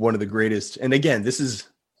think one of the greatest, and again, this is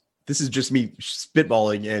just me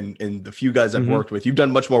spitballing and the few guys I've worked with. You've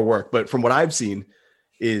done much more work, but from what I've seen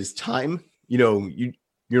is time. You're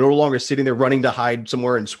no longer sitting there running to hide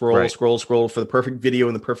somewhere and scroll for the perfect video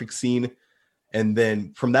and the perfect scene. And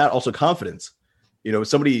then from that, also confidence.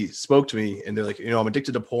 Somebody spoke to me and they're like, I'm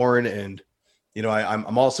addicted to porn and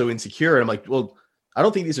I'm also insecure. And I'm like, well, I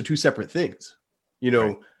don't think these are 2 separate things.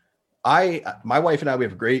 My wife and I, we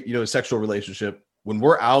have a great, sexual relationship. When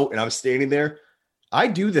we're out and I'm standing there, I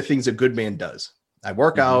do the things a good man does. I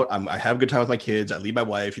work out. I have a good time with my kids. I lead my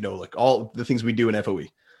wife, like all the things we do in FOE.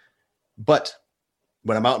 But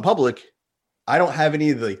when I'm out in public, I don't have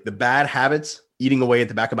any of the bad habits eating away at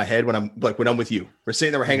the back of my head when I'm with you. We're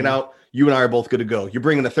sitting there, we're hanging out. You and I are both good to go. You're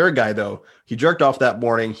bringing a third guy, though. He jerked off that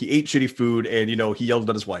morning. He ate shitty food and, he yelled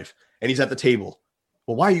at his wife and he's at the table.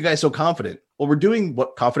 Well, why are you guys so confident? Well, we're doing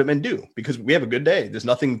what confident men do because we have a good day. There's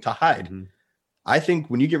nothing to hide. I think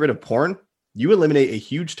when you get rid of porn, you eliminate a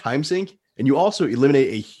huge time sink and you also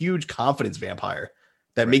eliminate a huge confidence vampire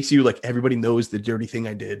that makes you like, everybody knows the dirty thing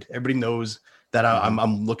I did. Everybody knows that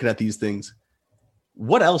I'm looking at these things.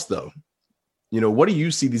 What else, though? What do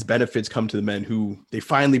you see these benefits come to the men who they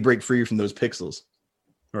finally break free from those pixels?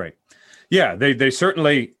 Right. Yeah, they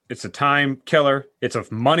certainly, it's a time killer. It's a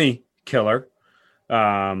money killer.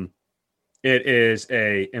 It is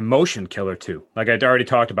a emotion killer too. Like I'd already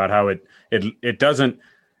talked about how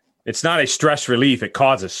it's not a stress relief. It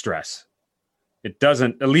causes stress. It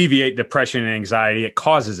doesn't alleviate depression and anxiety. It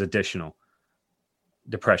causes additional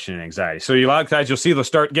depression and anxiety. So a lot of guys, you'll see they'll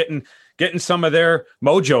start getting some of their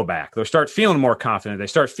mojo back. They'll start feeling more confident. They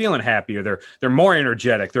start feeling happier. They're more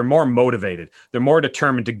energetic. They're more motivated. They're more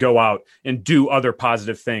determined to go out and do other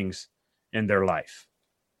positive things in their life.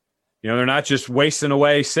 They're not just wasting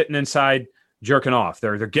away, sitting inside, jerking off.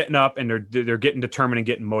 They're getting up and they're getting determined and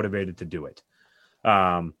getting motivated to do it.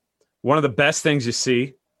 One of the best things you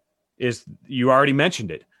see is, you already mentioned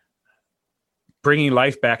it, bringing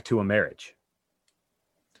life back to a marriage.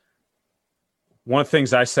 One of the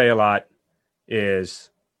things I say a lot is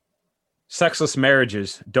sexless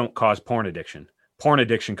marriages don't cause porn addiction. Porn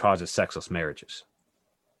addiction causes sexless marriages.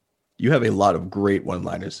 You have a lot of great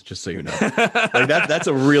one-liners, just so you know. That's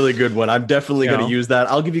a really good one. I'm definitely going to use that.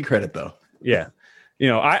 I'll give you credit, though. Yeah.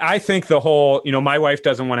 I think the whole, my wife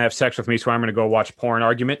doesn't want to have sex with me, so I'm going to go watch porn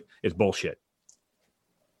argument is bullshit.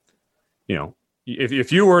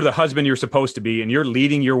 If you were the husband you're supposed to be and you're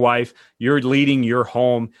leading your wife, you're leading your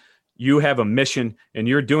home, you have a mission and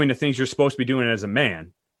you're doing the things you're supposed to be doing as a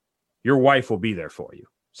man, your wife will be there for you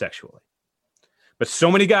sexually. But so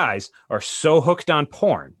many guys are so hooked on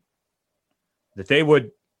porn that they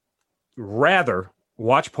would rather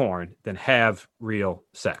watch porn than have real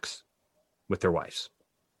sex with their wives.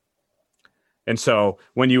 And so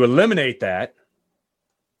when you eliminate that,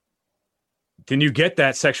 then you get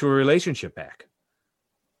that sexual relationship back.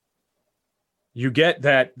 You get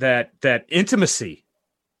that intimacy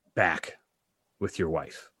back with your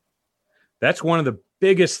wife. That's one of the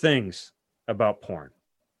biggest things about porn.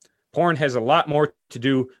 Porn has a lot more to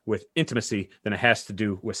do with intimacy than it has to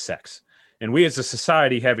do with sex. And we as a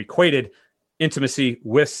society have equated intimacy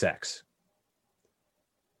with sex.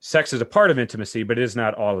 Sex is a part of intimacy, but it is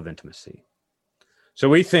not all of intimacy. So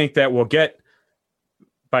we think that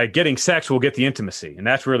by getting sex, we'll get the intimacy. And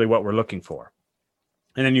that's really what we're looking for.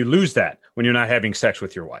 And then you lose that when you're not having sex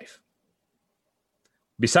with your wife.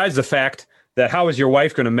 Besides the fact that how is your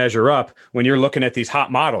wife going to measure up when you're looking at these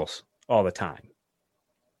hot models all the time?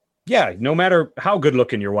 Yeah, no matter how good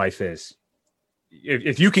looking your wife is,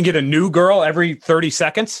 if you can get a new girl every 30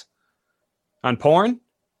 seconds on porn,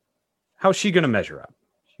 how's she going to measure up?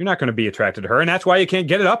 You're not going to be attracted to her. And that's why you can't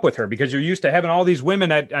get it up with her, because you're used to having all these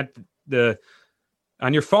women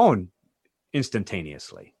on your phone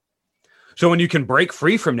instantaneously. So when you can break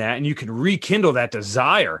free from that and you can rekindle that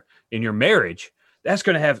desire in your marriage, that's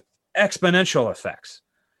going to have exponential effects.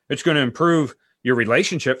 It's going to improve your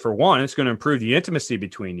relationship, for one. It's going to improve the intimacy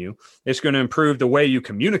between you. It's going to improve the way you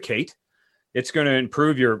communicate. It's going to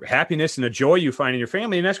improve your happiness and the joy you find in your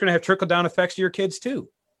family. And that's going to have trickle-down effects to your kids too.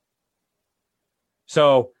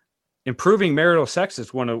 So improving marital sex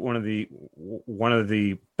is one of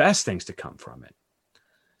the best things to come from it.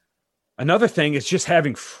 Another thing is just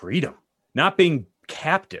having freedom, not being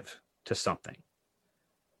captive to something.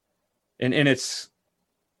 And it's,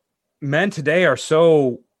 men today are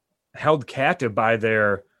so held captive by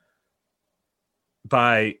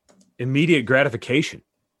immediate gratification,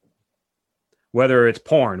 whether it's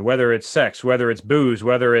porn, whether it's sex, whether it's booze,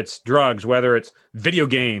 whether it's drugs, whether it's video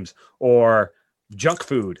games or junk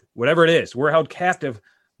food, whatever it is. We're held captive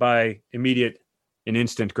by immediate and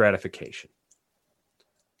instant gratification.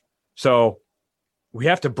 So we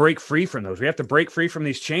have to break free from those. We have to break free from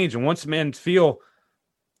these chains. And once men feel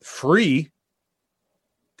free,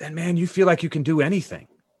 then, man, you feel like you can do anything.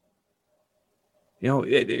 You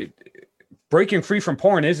know, breaking free from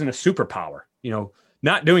porn isn't a superpower. You know,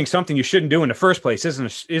 not doing something you shouldn't do in the first place isn't a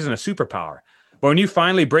superpower. But when you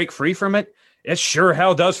finally break free from it, it sure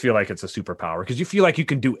hell does feel like it's a superpower, because you feel like you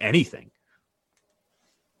can do anything.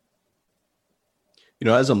 You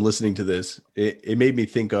know, as I'm listening to this, it made me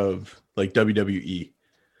think of like WWE.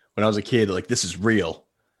 When I was a kid, like, this is real.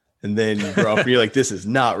 And then you grow up and you're like, this is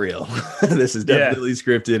not real. This is definitely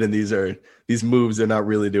scripted. And these moves, they're not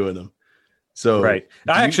really doing them. So right.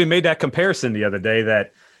 I actually made that comparison the other day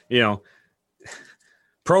that, you know,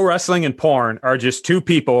 pro wrestling and porn are just two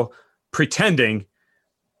people pretending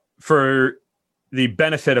for the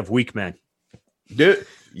benefit of weak men. Dude,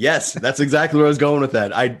 yes, that's exactly where I was going with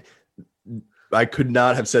that. I could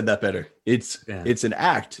not have said that better. It's an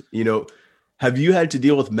act. You know, have you had to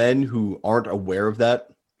deal with men who aren't aware of that?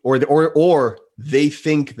 Or they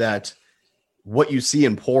think that what you see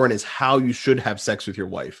in porn is how you should have sex with your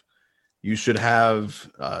wife. You should have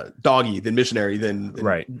doggy, then missionary, then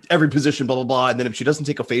right. Every position, blah, blah, blah. And then if she doesn't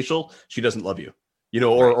take a facial, she doesn't love you, you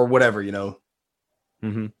know, or whatever, you know?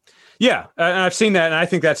 Mm-hmm. Yeah. And I've seen that. And I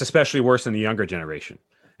think that's especially worse in the younger generation,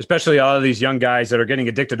 especially all of these young guys that are getting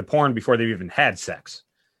addicted to porn before they've even had sex.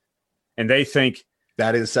 And they think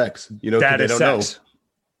that is sex, you know, that they is don't sex. know.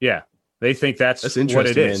 Yeah. They think that's interesting, what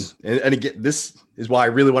it is. And again, this is why I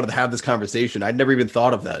really wanted to have this conversation. I'd never even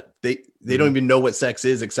thought of that. They don't even know what sex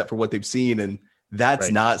is except for what they've seen. And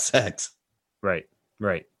that's not sex. Right.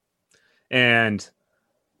 Right. And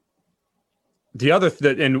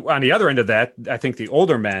and on the other end of that, I think the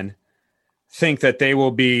older men think that they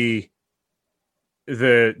will be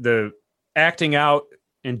the acting out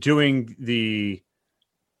and doing the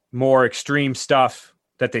more extreme stuff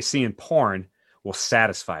that they see in porn will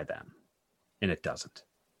satisfy them. And it doesn't.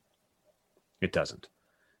 It doesn't.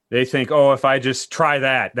 They think, oh, if I just try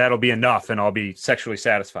that, that'll be enough and I'll be sexually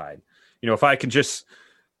satisfied. You know, if I can just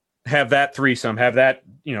have that threesome, have that,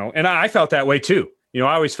 you know, and I felt that way too. You know,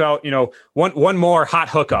 I always felt, you know, one more hot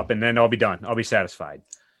hookup and then I'll be done. I'll be satisfied.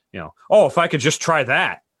 You know, oh, if I could just try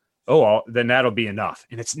that, then that'll be enough.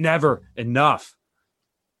 And it's never enough.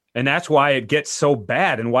 And that's why it gets so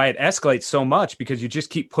bad and why it escalates so much, because you just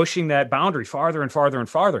keep pushing that boundary farther and farther and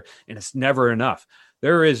farther, and it's never enough.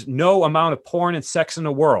 There is no amount of porn and sex in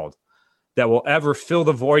the world that will ever fill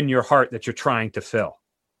the void in your heart that you're trying to fill,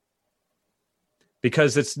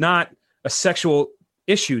 because it's not a sexual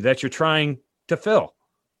issue that you're trying to fill.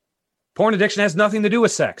 Porn addiction has nothing to do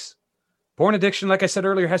with sex. Porn addiction, like I said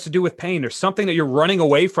earlier, has to do with pain. There's something that you're running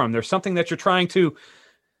away from. There's something that you're trying to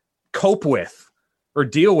cope with or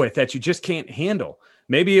deal with that you just can't handle.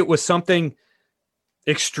 Maybe it was something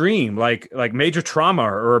extreme, like major trauma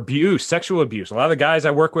or abuse, sexual abuse. A lot of the guys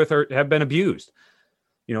I work with have been abused.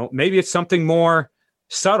 You know, maybe it's something more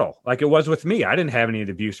subtle, like it was with me. I didn't have any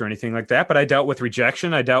abuse or anything like that, but I dealt with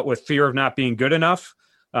rejection. I dealt with fear of not being good enough,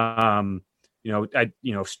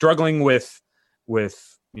 Struggling with,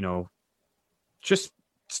 just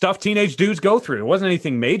stuff teenage dudes go through. It wasn't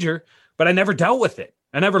anything major, but I never dealt with it.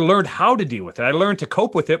 I never learned how to deal with it. I learned to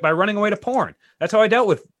cope with it by running away to porn. That's how I dealt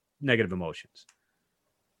with negative emotions.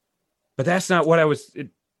 But that's not what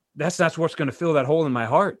that's not what's going to fill that hole in my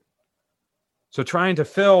heart. So trying to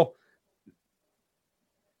fill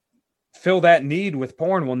that need with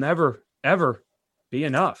porn will never, ever be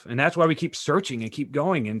enough. And that's why we keep searching and keep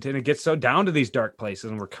going. And it gets so down to these dark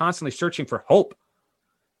places, and we're constantly searching for hope,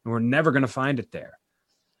 and we're never going to find it there.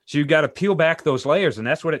 So you've got to peel back those layers, and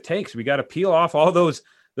that's what it takes. We got to peel off all those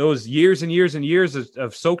years and years and years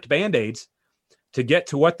of soaked Band-Aids to get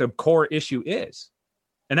to what the core issue is.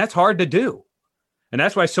 And that's hard to do. And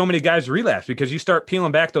that's why so many guys relapse, because you start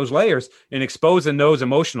peeling back those layers and exposing those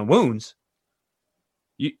emotional wounds.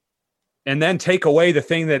 And then take away the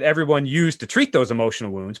thing that everyone used to treat those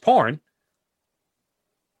emotional wounds, porn.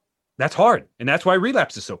 That's hard. And that's why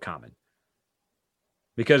relapse is so common.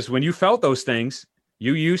 Because when you felt those things,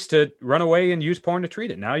 you used to run away and use porn to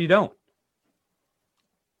treat it. Now you don't.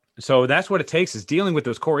 So that's what it takes, is dealing with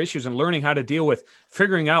those core issues and learning how to deal with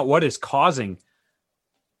figuring out what is causing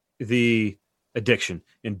the addiction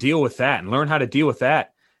and deal with that and learn how to deal with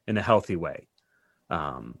that in a healthy way.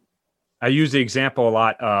 I use the example a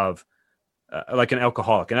lot of like an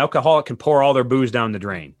alcoholic. An alcoholic can pour all their booze down the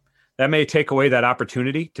drain. That may take away that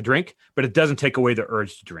opportunity to drink, but it doesn't take away the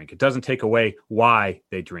urge to drink. It doesn't take away why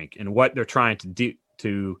they drink and what they're trying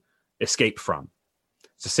to escape from.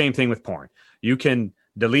 It's the same thing with porn. You can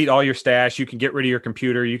delete all your stash. You can get rid of your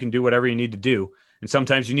computer. You can do whatever you need to do. And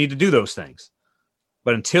sometimes you need to do those things.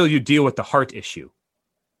 But until you deal with the heart issue,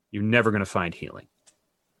 you're never going to find healing.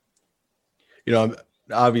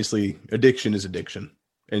 Obviously addiction is addiction.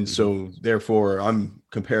 And so therefore I'm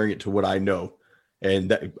comparing it to what I know.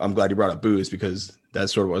 And I'm glad you brought up booze, because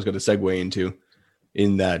that's sort of what I was going to segue into,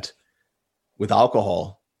 in that with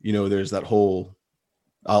alcohol, there's that whole,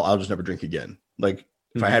 I'll just never drink again. Like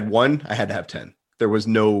if I had one, I had to have 10. There was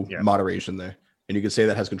no moderation there. And you could say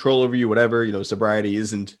that has control over you, whatever, sobriety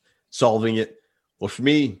isn't solving it. Well, for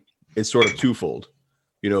me, it's sort of twofold.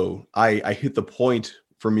 I hit the point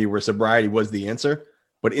for me where sobriety was the answer,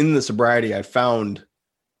 but in the sobriety, I found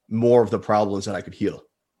more of the problems that I could heal,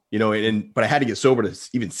 but I had to get sober to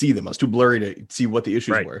even see them. I was too blurry to see what the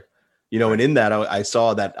issues were, and in that I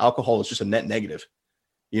saw that alcohol was just a net negative.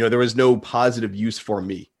 There was no positive use for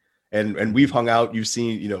me. And we've hung out, you've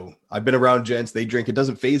seen, I've been around gents, they drink. It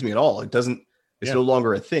doesn't faze me at all. It's no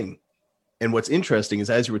longer a thing. And what's interesting is,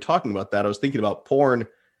 as you were talking about that, I was thinking about porn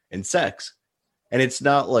and sex. And it's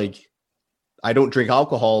not like I don't drink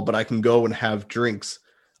alcohol, but I can go and have drinks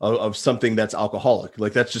of something that's alcoholic.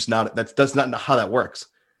 Like that's not how that works.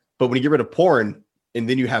 But when you get rid of porn and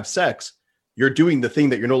then you have sex, you're doing the thing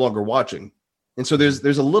that you're no longer watching. And so there's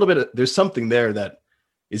a little bit there's something there that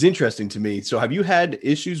is interesting to me. So have you had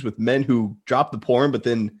issues with men who dropped the porn, but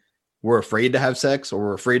then were afraid to have sex, or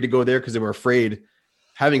were afraid to go there because they were afraid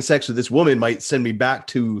having sex with this woman might send me back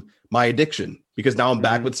to my addiction, because now I'm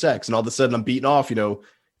back with sex and all of a sudden I'm beaten off,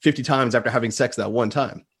 50 times after having sex that one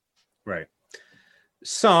time? Right.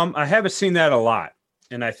 I haven't seen that a lot.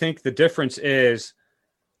 And I think the difference is,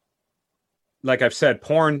 like I've said,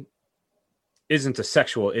 porn isn't a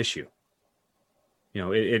sexual issue.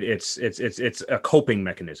 It's a coping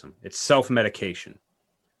mechanism. It's self-medication.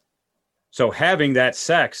 So having that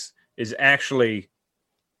sex is actually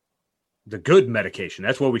the good medication.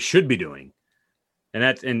 That's what we should be doing. And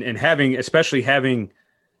especially having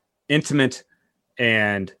intimate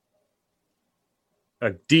and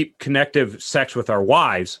a deep connective sex with our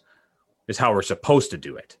wives is how we're supposed to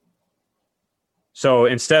do it. So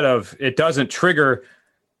instead of, it doesn't trigger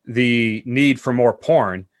the need for more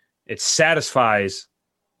porn, it satisfies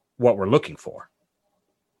what we're looking for,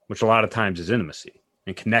 which a lot of times is intimacy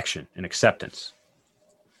and connection and acceptance.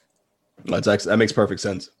 That makes perfect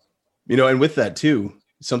sense. And with that too,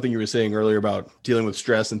 something you were saying earlier about dealing with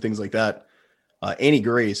stress and things like that. Annie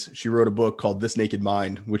Grace, she wrote a book called This Naked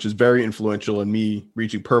Mind, which is very influential in me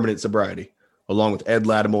reaching permanent sobriety, along with Ed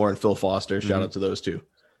Lattimore and Phil Foster. Shout out to those two.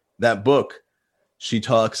 That book, she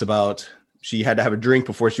talks about, she had to have a drink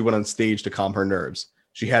before she went on stage to calm her nerves.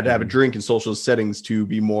 She had to have a drink in social settings to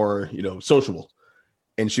be more, sociable.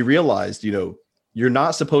 And she realized, you're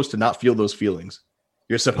not supposed to not feel those feelings.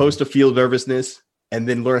 You're supposed to feel nervousness and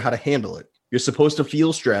then learn how to handle it. You're supposed to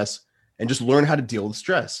feel stress and just learn how to deal with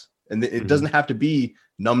stress. And it doesn't have to be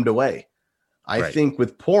numbed away. I think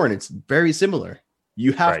with porn, it's very similar.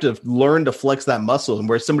 You have to learn to flex that muscle. And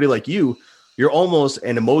where somebody like you're almost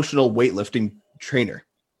an emotional weightlifting trainer.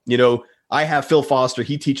 I have Phil Foster.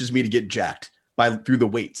 He teaches me to get jacked. through the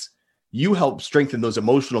weights. You help strengthen those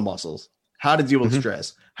emotional muscles, how to deal with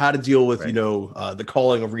stress, how to deal with, the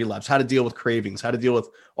calling of relapse, how to deal with cravings, how to deal with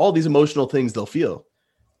all these emotional things they'll feel.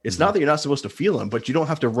 It's not that you're not supposed to feel them, but you don't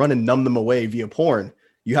have to run and numb them away via porn.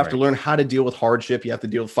 You have to learn how to deal with hardship. You have to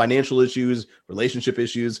deal with financial issues, relationship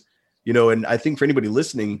issues, and I think for anybody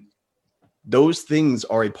listening, those things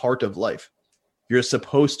are a part of life. You're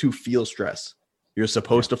supposed to feel stress. You're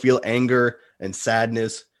supposed to feel anger and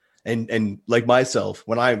sadness. And like myself,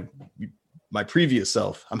 my previous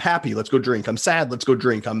self, I'm happy, let's go drink. I'm sad, let's go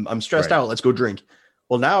drink. I'm stressed out, let's go drink.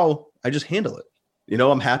 Well, now I just handle it.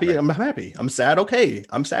 I'm happy, I'm happy. I'm sad, okay,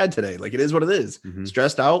 I'm sad today. Like, it is what it is.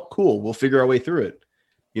 Stressed out, cool, we'll figure our way through it.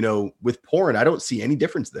 With porn, I don't see any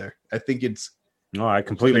difference there. I think it's I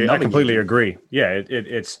completely agree. Yeah,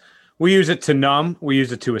 it's we use it to numb, we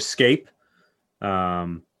use it to escape.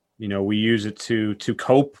 We use it to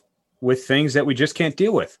cope with things that we just can't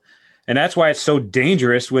deal with. And that's why it's so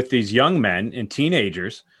dangerous with these young men and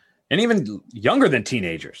teenagers, and even younger than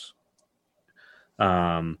teenagers,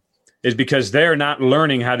 is because they're not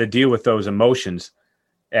learning how to deal with those emotions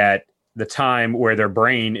at the time where their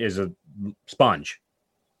brain is a sponge.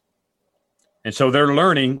 And so they're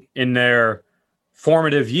learning in their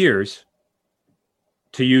formative years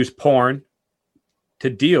to use porn to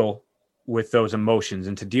deal with those emotions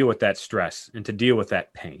and to deal with that stress and to deal with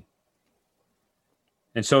that pain.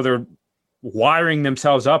 And so they're wiring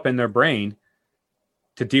themselves up in their brain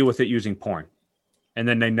to deal with it using porn. And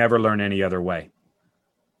then they never learn any other way.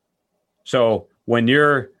 So when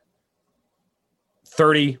you're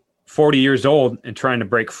 30, 40 years old and trying to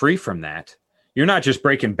break free from that, you're not just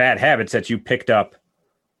breaking bad habits that you picked up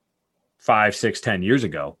 5, 6, 10 years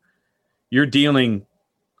ago. You're dealing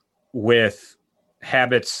with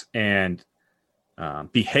habits and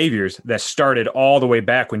behaviors that started all the way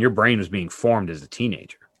back when your brain was being formed as a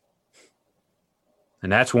teenager.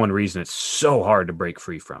 And that's one reason it's so hard to break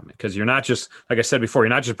free from it, because you're not just, like I said before, you're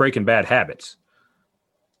not just breaking bad habits.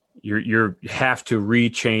 You have to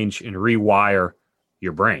rechange and rewire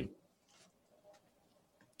your brain.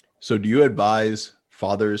 So do you advise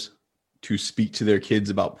fathers to speak to their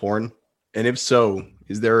kids about porn? And if so,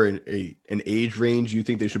 is there an age range you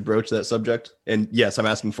think they should broach that subject? And yes, I'm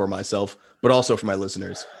asking for myself, but also for my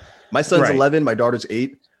listeners. My son's 11, my daughter's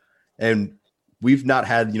 8, and we've not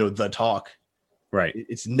had, the talk. Right.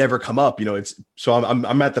 It's never come up,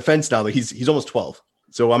 I'm at the fence now. Like he's almost 12.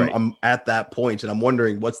 So I'm at that point, and I'm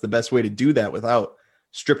wondering what's the best way to do that without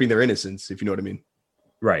stripping their innocence, if you know what I mean.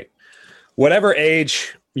 Right. Whatever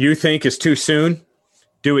age you think is too soon,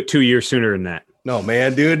 do it 2 years sooner than that. No,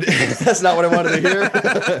 man, dude, that's not what I wanted to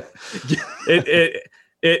hear.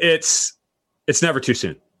 It's never too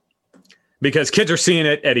soon, because kids are seeing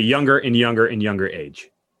it at a younger and younger and younger age.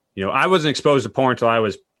 I wasn't exposed to porn until I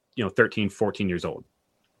was, 13, 14 years old.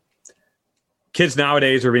 Kids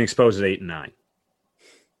nowadays are being exposed at 8 and 9.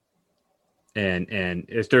 And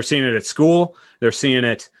if they're seeing it at school, they're seeing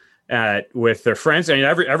it with their friends. I mean,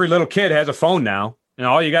 every little kid has a phone now, and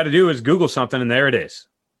all you got to do is Google something, and there it is.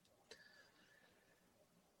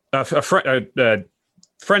 A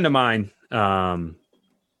friend of mine,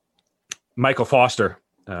 Michael Foster,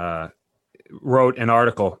 wrote an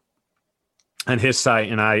article on his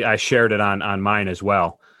site, and I shared it on mine as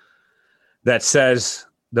well, that says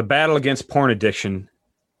the battle against porn addiction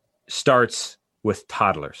starts with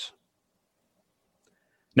toddlers.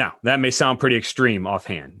 Now, that may sound pretty extreme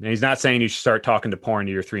offhand. And he's not saying you should start talking to porn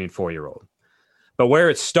to your 3 and 4 year old. But where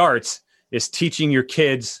it starts is teaching your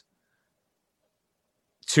kids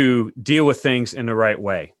to deal with things in the right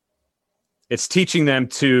way. It's teaching them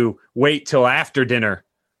to wait till after dinner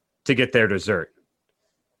to get their dessert.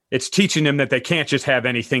 It's teaching them that they can't just have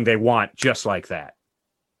anything they want just like that.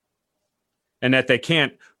 And that they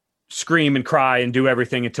can't scream and cry and do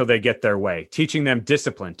everything until they get their way. Teaching them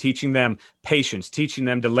discipline, teaching them patience, teaching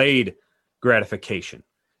them delayed gratification.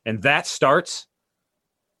 And that starts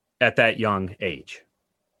at that young age.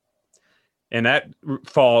 And that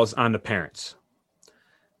falls on the parents.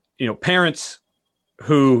 Parents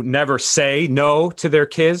who never say no to their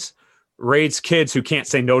kids raise kids who can't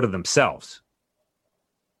say no to themselves.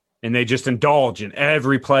 And they just indulge in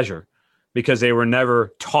every pleasure because they were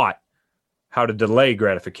never taught how to delay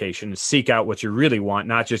gratification and seek out what you really want,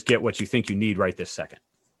 not just get what you think you need right this second.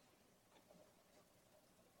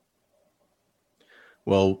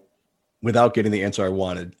 Well, without getting the answer I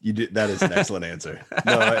wanted, that is an excellent answer.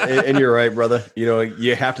 No, and you're right, brother.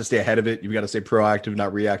 You have to stay ahead of it. You've got to stay proactive,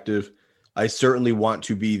 not reactive. I certainly want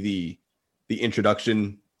to be the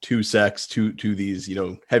introduction to sex, to these,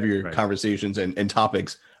 heavier conversations and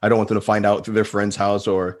topics. I don't want them to find out through their friend's house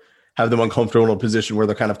or have them uncomfortable in a position where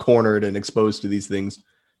they're kind of cornered and exposed to these things.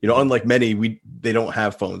 You know, unlike many, they don't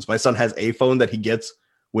have phones. My son has a phone that he gets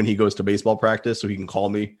when he goes to baseball practice, so he can call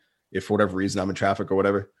me if for whatever reason I'm in traffic or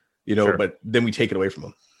whatever, you know, but then we take it away from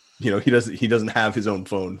him. You know, he doesn't have his own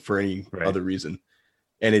phone for any other reason.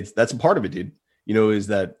 And that's a part of it, dude, you know, is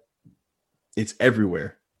that it's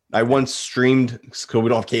everywhere. I once streamed, because we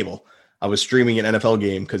don't have cable. I was streaming an NFL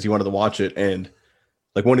game because he wanted to watch it. And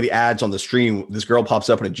like one of the ads on the stream, this girl pops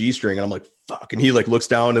up in a G-string and I'm like, fuck. And he like looks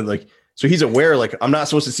down and like, so he's aware, like, I'm not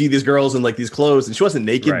supposed to see these girls in like these clothes. And she wasn't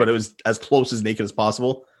naked, but it was as close as naked as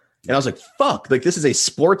possible. And I was like, fuck, like this is a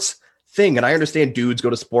sports thing. And I understand dudes go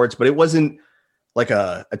to sports, but it wasn't like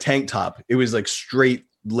a tank top. It was like straight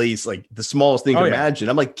lace, like the smallest thing you can imagine.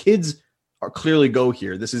 I'm like, kids are clearly go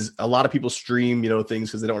here. This is a lot of people stream, you know, things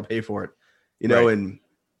because they don't want to pay for it, you know, and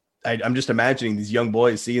I'm just imagining these young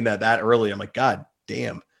boys seeing that early. I'm like, God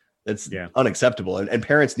damn, that's unacceptable. And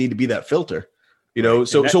parents need to be that filter, you know?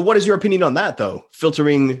 So what is your opinion on that though?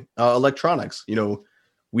 Filtering electronics, you know,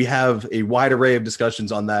 we have a wide array of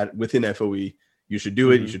discussions on that within FOE. You should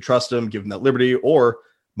do it. You should trust them, give them that liberty, or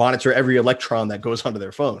monitor every electron that goes onto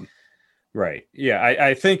their phone. Right. Yeah.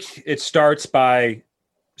 I think it starts by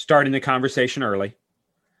starting the conversation early,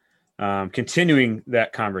 continuing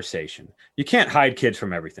that conversation. You can't hide kids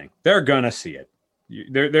from everything. They're going to see it.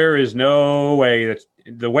 There is no way that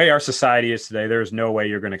the way our society is today, there's no way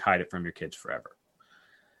you're going to hide it from your kids forever.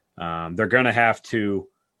 They're going to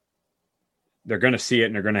see it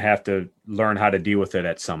and they're going to have to learn how to deal with it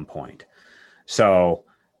at some point. So,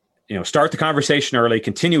 you know, start the conversation early,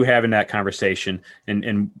 continue having that conversation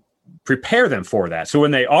and prepare them for that. So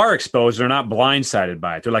when they are exposed, they're not blindsided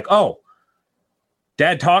by it. They're like, oh,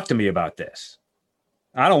 Dad talked to me about this.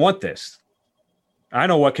 I don't want this. I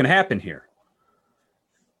know what can happen here.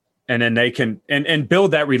 And then they can and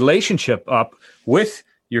build that relationship up with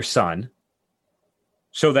your son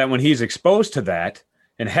so that when he's exposed to that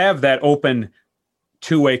and have that open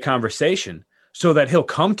two-way conversation so that he'll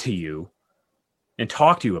come to you and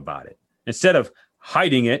talk to you about it instead of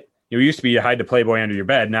hiding it. It used to be you hide the Playboy under your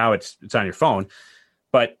bed. Now it's on your phone.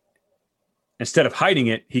 But instead of hiding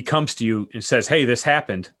it, he comes to you and says, hey, this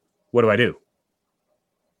happened. What do I do?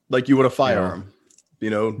 Like you would a firearm, you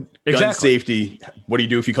know, gun safety. What do you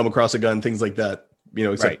do if you come across a gun? Things like that, you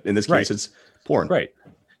know, except in this case, it's porn. Right.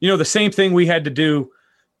 You know, the same thing we had to do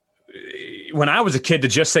when I was a kid. To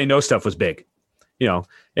just say no stuff was big, you know,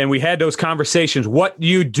 and we had those conversations. What do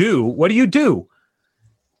you do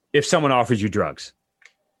if someone offers you drugs?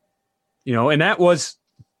 You know, and that was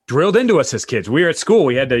drilled into us as kids. We were at school.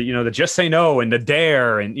 We had to, you know, the just say no and the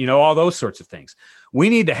dare and, you know, all those sorts of things. We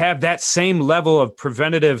need to have that same level of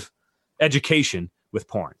preventative education with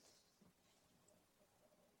porn.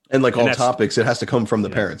 And like all topics, it has to come from the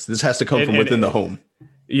parents. This has to come from within the home.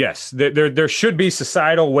 Yes. There should be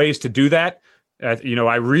societal ways to do that. You know,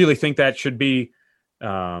 I really think that should be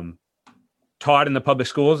taught in the public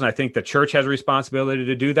schools. And I think the church has a responsibility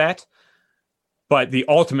to do that. But the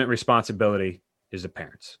ultimate responsibility is the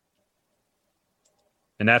parents.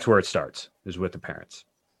 And that's where it starts, is with the parents.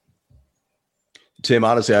 Tim,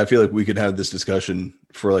 honestly, I feel like we could have this discussion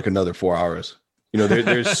for like another 4 hours. You know,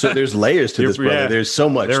 there's layers to this, brother. Yeah, there's so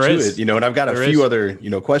much to it, you know, and I've got a few other, you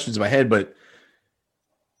know, questions in my head, but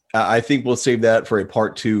I think we'll save that for a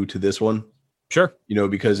part 2 to this one. Sure. You know,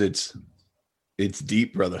 because it's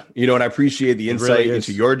deep, brother. You know, and I appreciate the insight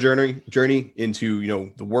into your journey into, you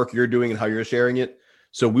know, the work you're doing and how you're sharing it.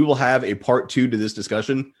 So we will have a part 2 to this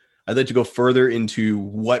discussion. I'd like to go further into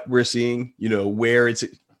what we're seeing, you know, where it's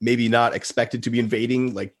maybe not expected to be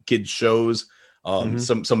invading, like kids shows,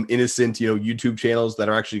 some innocent, you know, YouTube channels that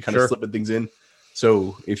are actually kind of slipping things in.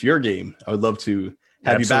 So if you're game, I would love to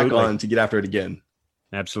have you back on to get after it again.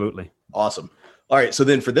 Absolutely. Awesome. All right. So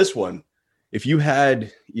then for this one, if you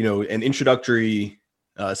had, you know, an introductory,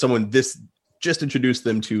 someone just introduced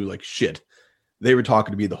them to like shit, they were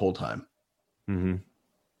talking to me the whole time. Mm-hmm.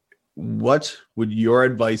 What would your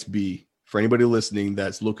advice be for anybody listening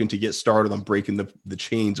that's looking to get started on breaking the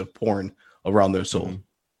chains of porn around their soul?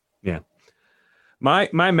 Mm-hmm. Yeah.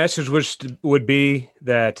 My message would be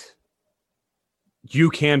that you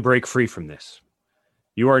can break free from this.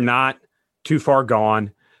 You are not too far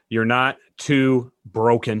gone. You're not too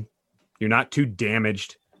broken. You're not too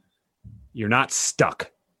damaged. You're not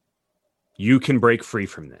stuck. You can break free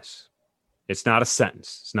from this. It's not a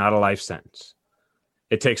sentence. It's not a life sentence.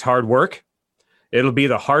 It takes hard work. It'll be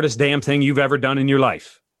the hardest damn thing you've ever done in your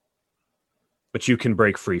life. But you can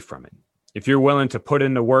break free from it. If you're willing to put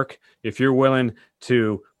in the work, if you're willing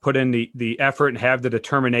to put in the effort and have the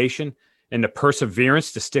determination and the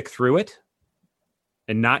perseverance to stick through it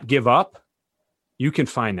and not give up, You can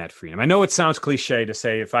find that freedom. I know it sounds cliche to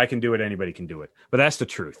say if I can do it, anybody can do it, but that's the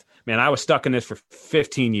truth. Man, I was stuck in this for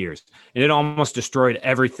 15 years and it almost destroyed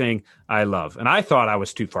everything I love. And I thought I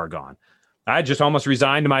was too far gone. I just almost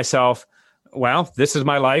resigned to myself. Well, this is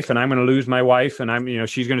my life and I'm going to lose my wife and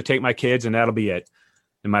she's going to take my kids and that'll be it.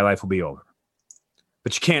 And my life will be over.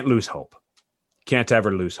 But you can't lose hope. You can't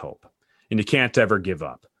ever lose hope and you can't ever give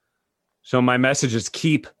up. So my message is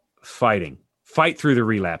keep fighting. Fight through the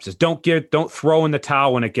relapses. Don't throw in the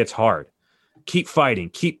towel when it gets hard. Keep fighting.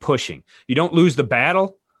 Keep pushing. You don't lose the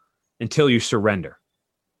battle until you surrender.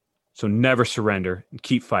 So never surrender and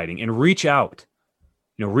keep fighting and reach out.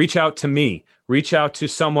 Reach out to me. Reach out to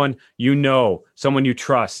someone someone you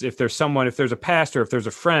trust. If there's a pastor, if there's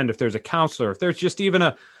a friend, if there's a counselor, if there's just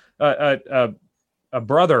even a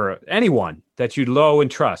brother, anyone that you know and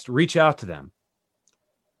trust, reach out to them.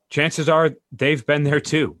 Chances are they've been there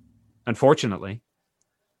too. Unfortunately,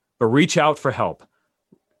 but reach out for help.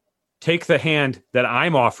 Take the hand that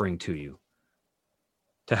I'm offering to you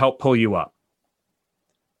to help pull you up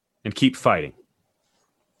and keep fighting.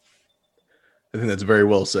 I think that's very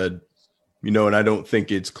well said, and I don't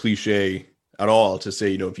think it's cliche at all to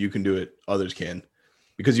say, if you can do it, others can,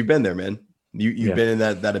 because you've been there, man. You've been in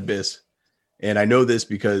that abyss. And I know this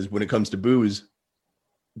because when it comes to booze,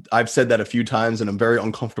 I've said that a few times and I'm very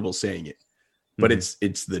uncomfortable saying it. But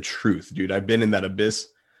it's the truth, dude. I've been in that abyss.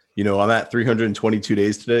 I'm at 322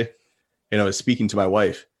 days today, and I was speaking to my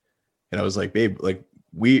wife, and I was like, babe,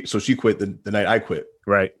 so she quit the night I quit.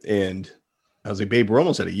 Right. And I was like, babe, we're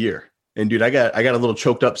almost at a year. And dude, I got a little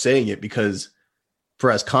choked up saying it because for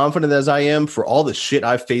as confident as I am, for all the shit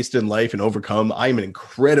I've faced in life and overcome, I am an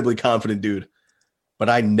incredibly confident dude. But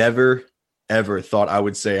I never, ever thought I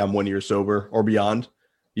would say I'm 1 year sober or beyond.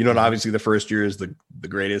 And obviously the first year is the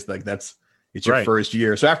greatest. It's your first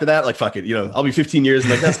year. So after that, fuck it, I'll be 15 years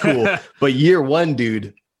and that's cool. But year one,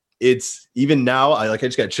 dude, it's even now, I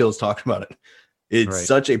just got chills talking about it. It's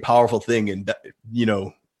such a powerful thing. And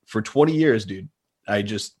for 20 years, dude, I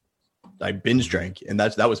binge drank and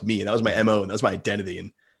that was me. And that was my MO and that was my identity.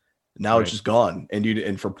 And now it's just gone. And dude,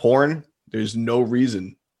 and for porn, there's no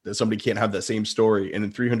reason that somebody can't have that same story. And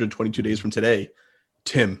in 322 days from today,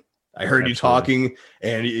 Tim, I heard you talking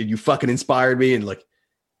and you fucking inspired me. And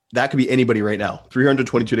that could be anybody right now.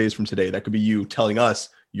 322 days from today, that could be you telling us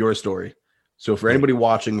your story. So for anybody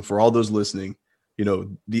watching, for all those listening,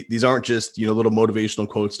 these aren't just, little motivational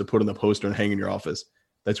quotes to put on the poster and hang in your office.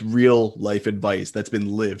 That's real life advice that's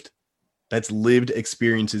been lived. That's lived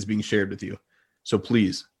experiences being shared with you. So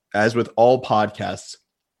please, as with all podcasts,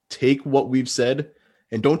 take what we've said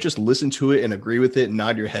and don't just listen to it and agree with it and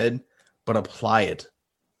nod your head, but apply it.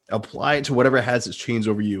 Apply it to whatever has its chains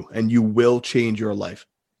over you, and you will change your life.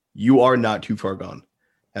 You are not too far gone.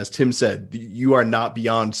 As Tim said, you are not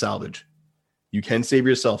beyond salvage. You can save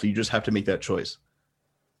yourself. You just have to make that choice.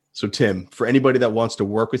 So Tim, for anybody that wants to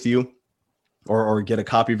work with you or get a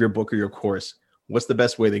copy of your book or your course, what's the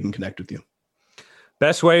best way they can connect with you?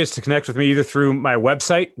 Best way is to connect with me either through my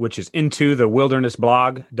website, which is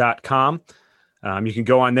intothewildernessblog.com. You can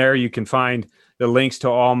go on there. You can find the links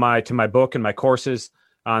to my book and my courses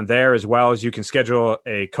on there, as well as you can schedule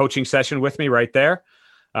a coaching session with me right there.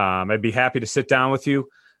 I'd be happy to sit down with you.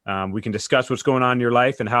 We can discuss what's going on in your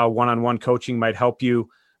life and how one-on-one coaching might help you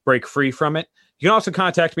break free from it. You can also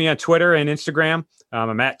contact me on Twitter and Instagram.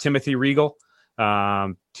 I'm at Timothy Reigle,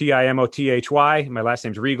 Timothy. My last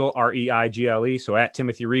name's Reigle, Reigle. So at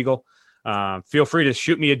Timothy Reigle. Feel free to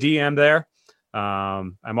shoot me a DM there.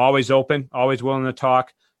 I'm always open, always willing to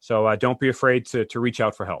talk. So don't be afraid to reach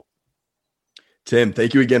out for help. Tim,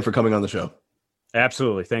 thank you again for coming on the show.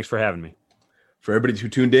 Absolutely. Thanks for having me. For everybody who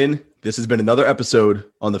tuned in, this has been another episode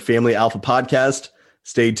on the Family Alpha Podcast.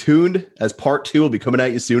 Stay tuned, as part 2 will be coming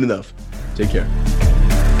at you soon enough. Take care.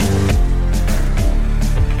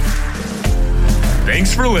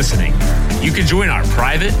 Thanks for listening. You can join our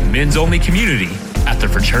private men's-only community at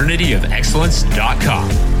thefraternityofexcellence.com.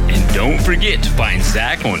 And don't forget to find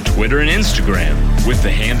Zach on Twitter and Instagram with the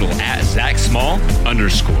handle @ZachSmall_.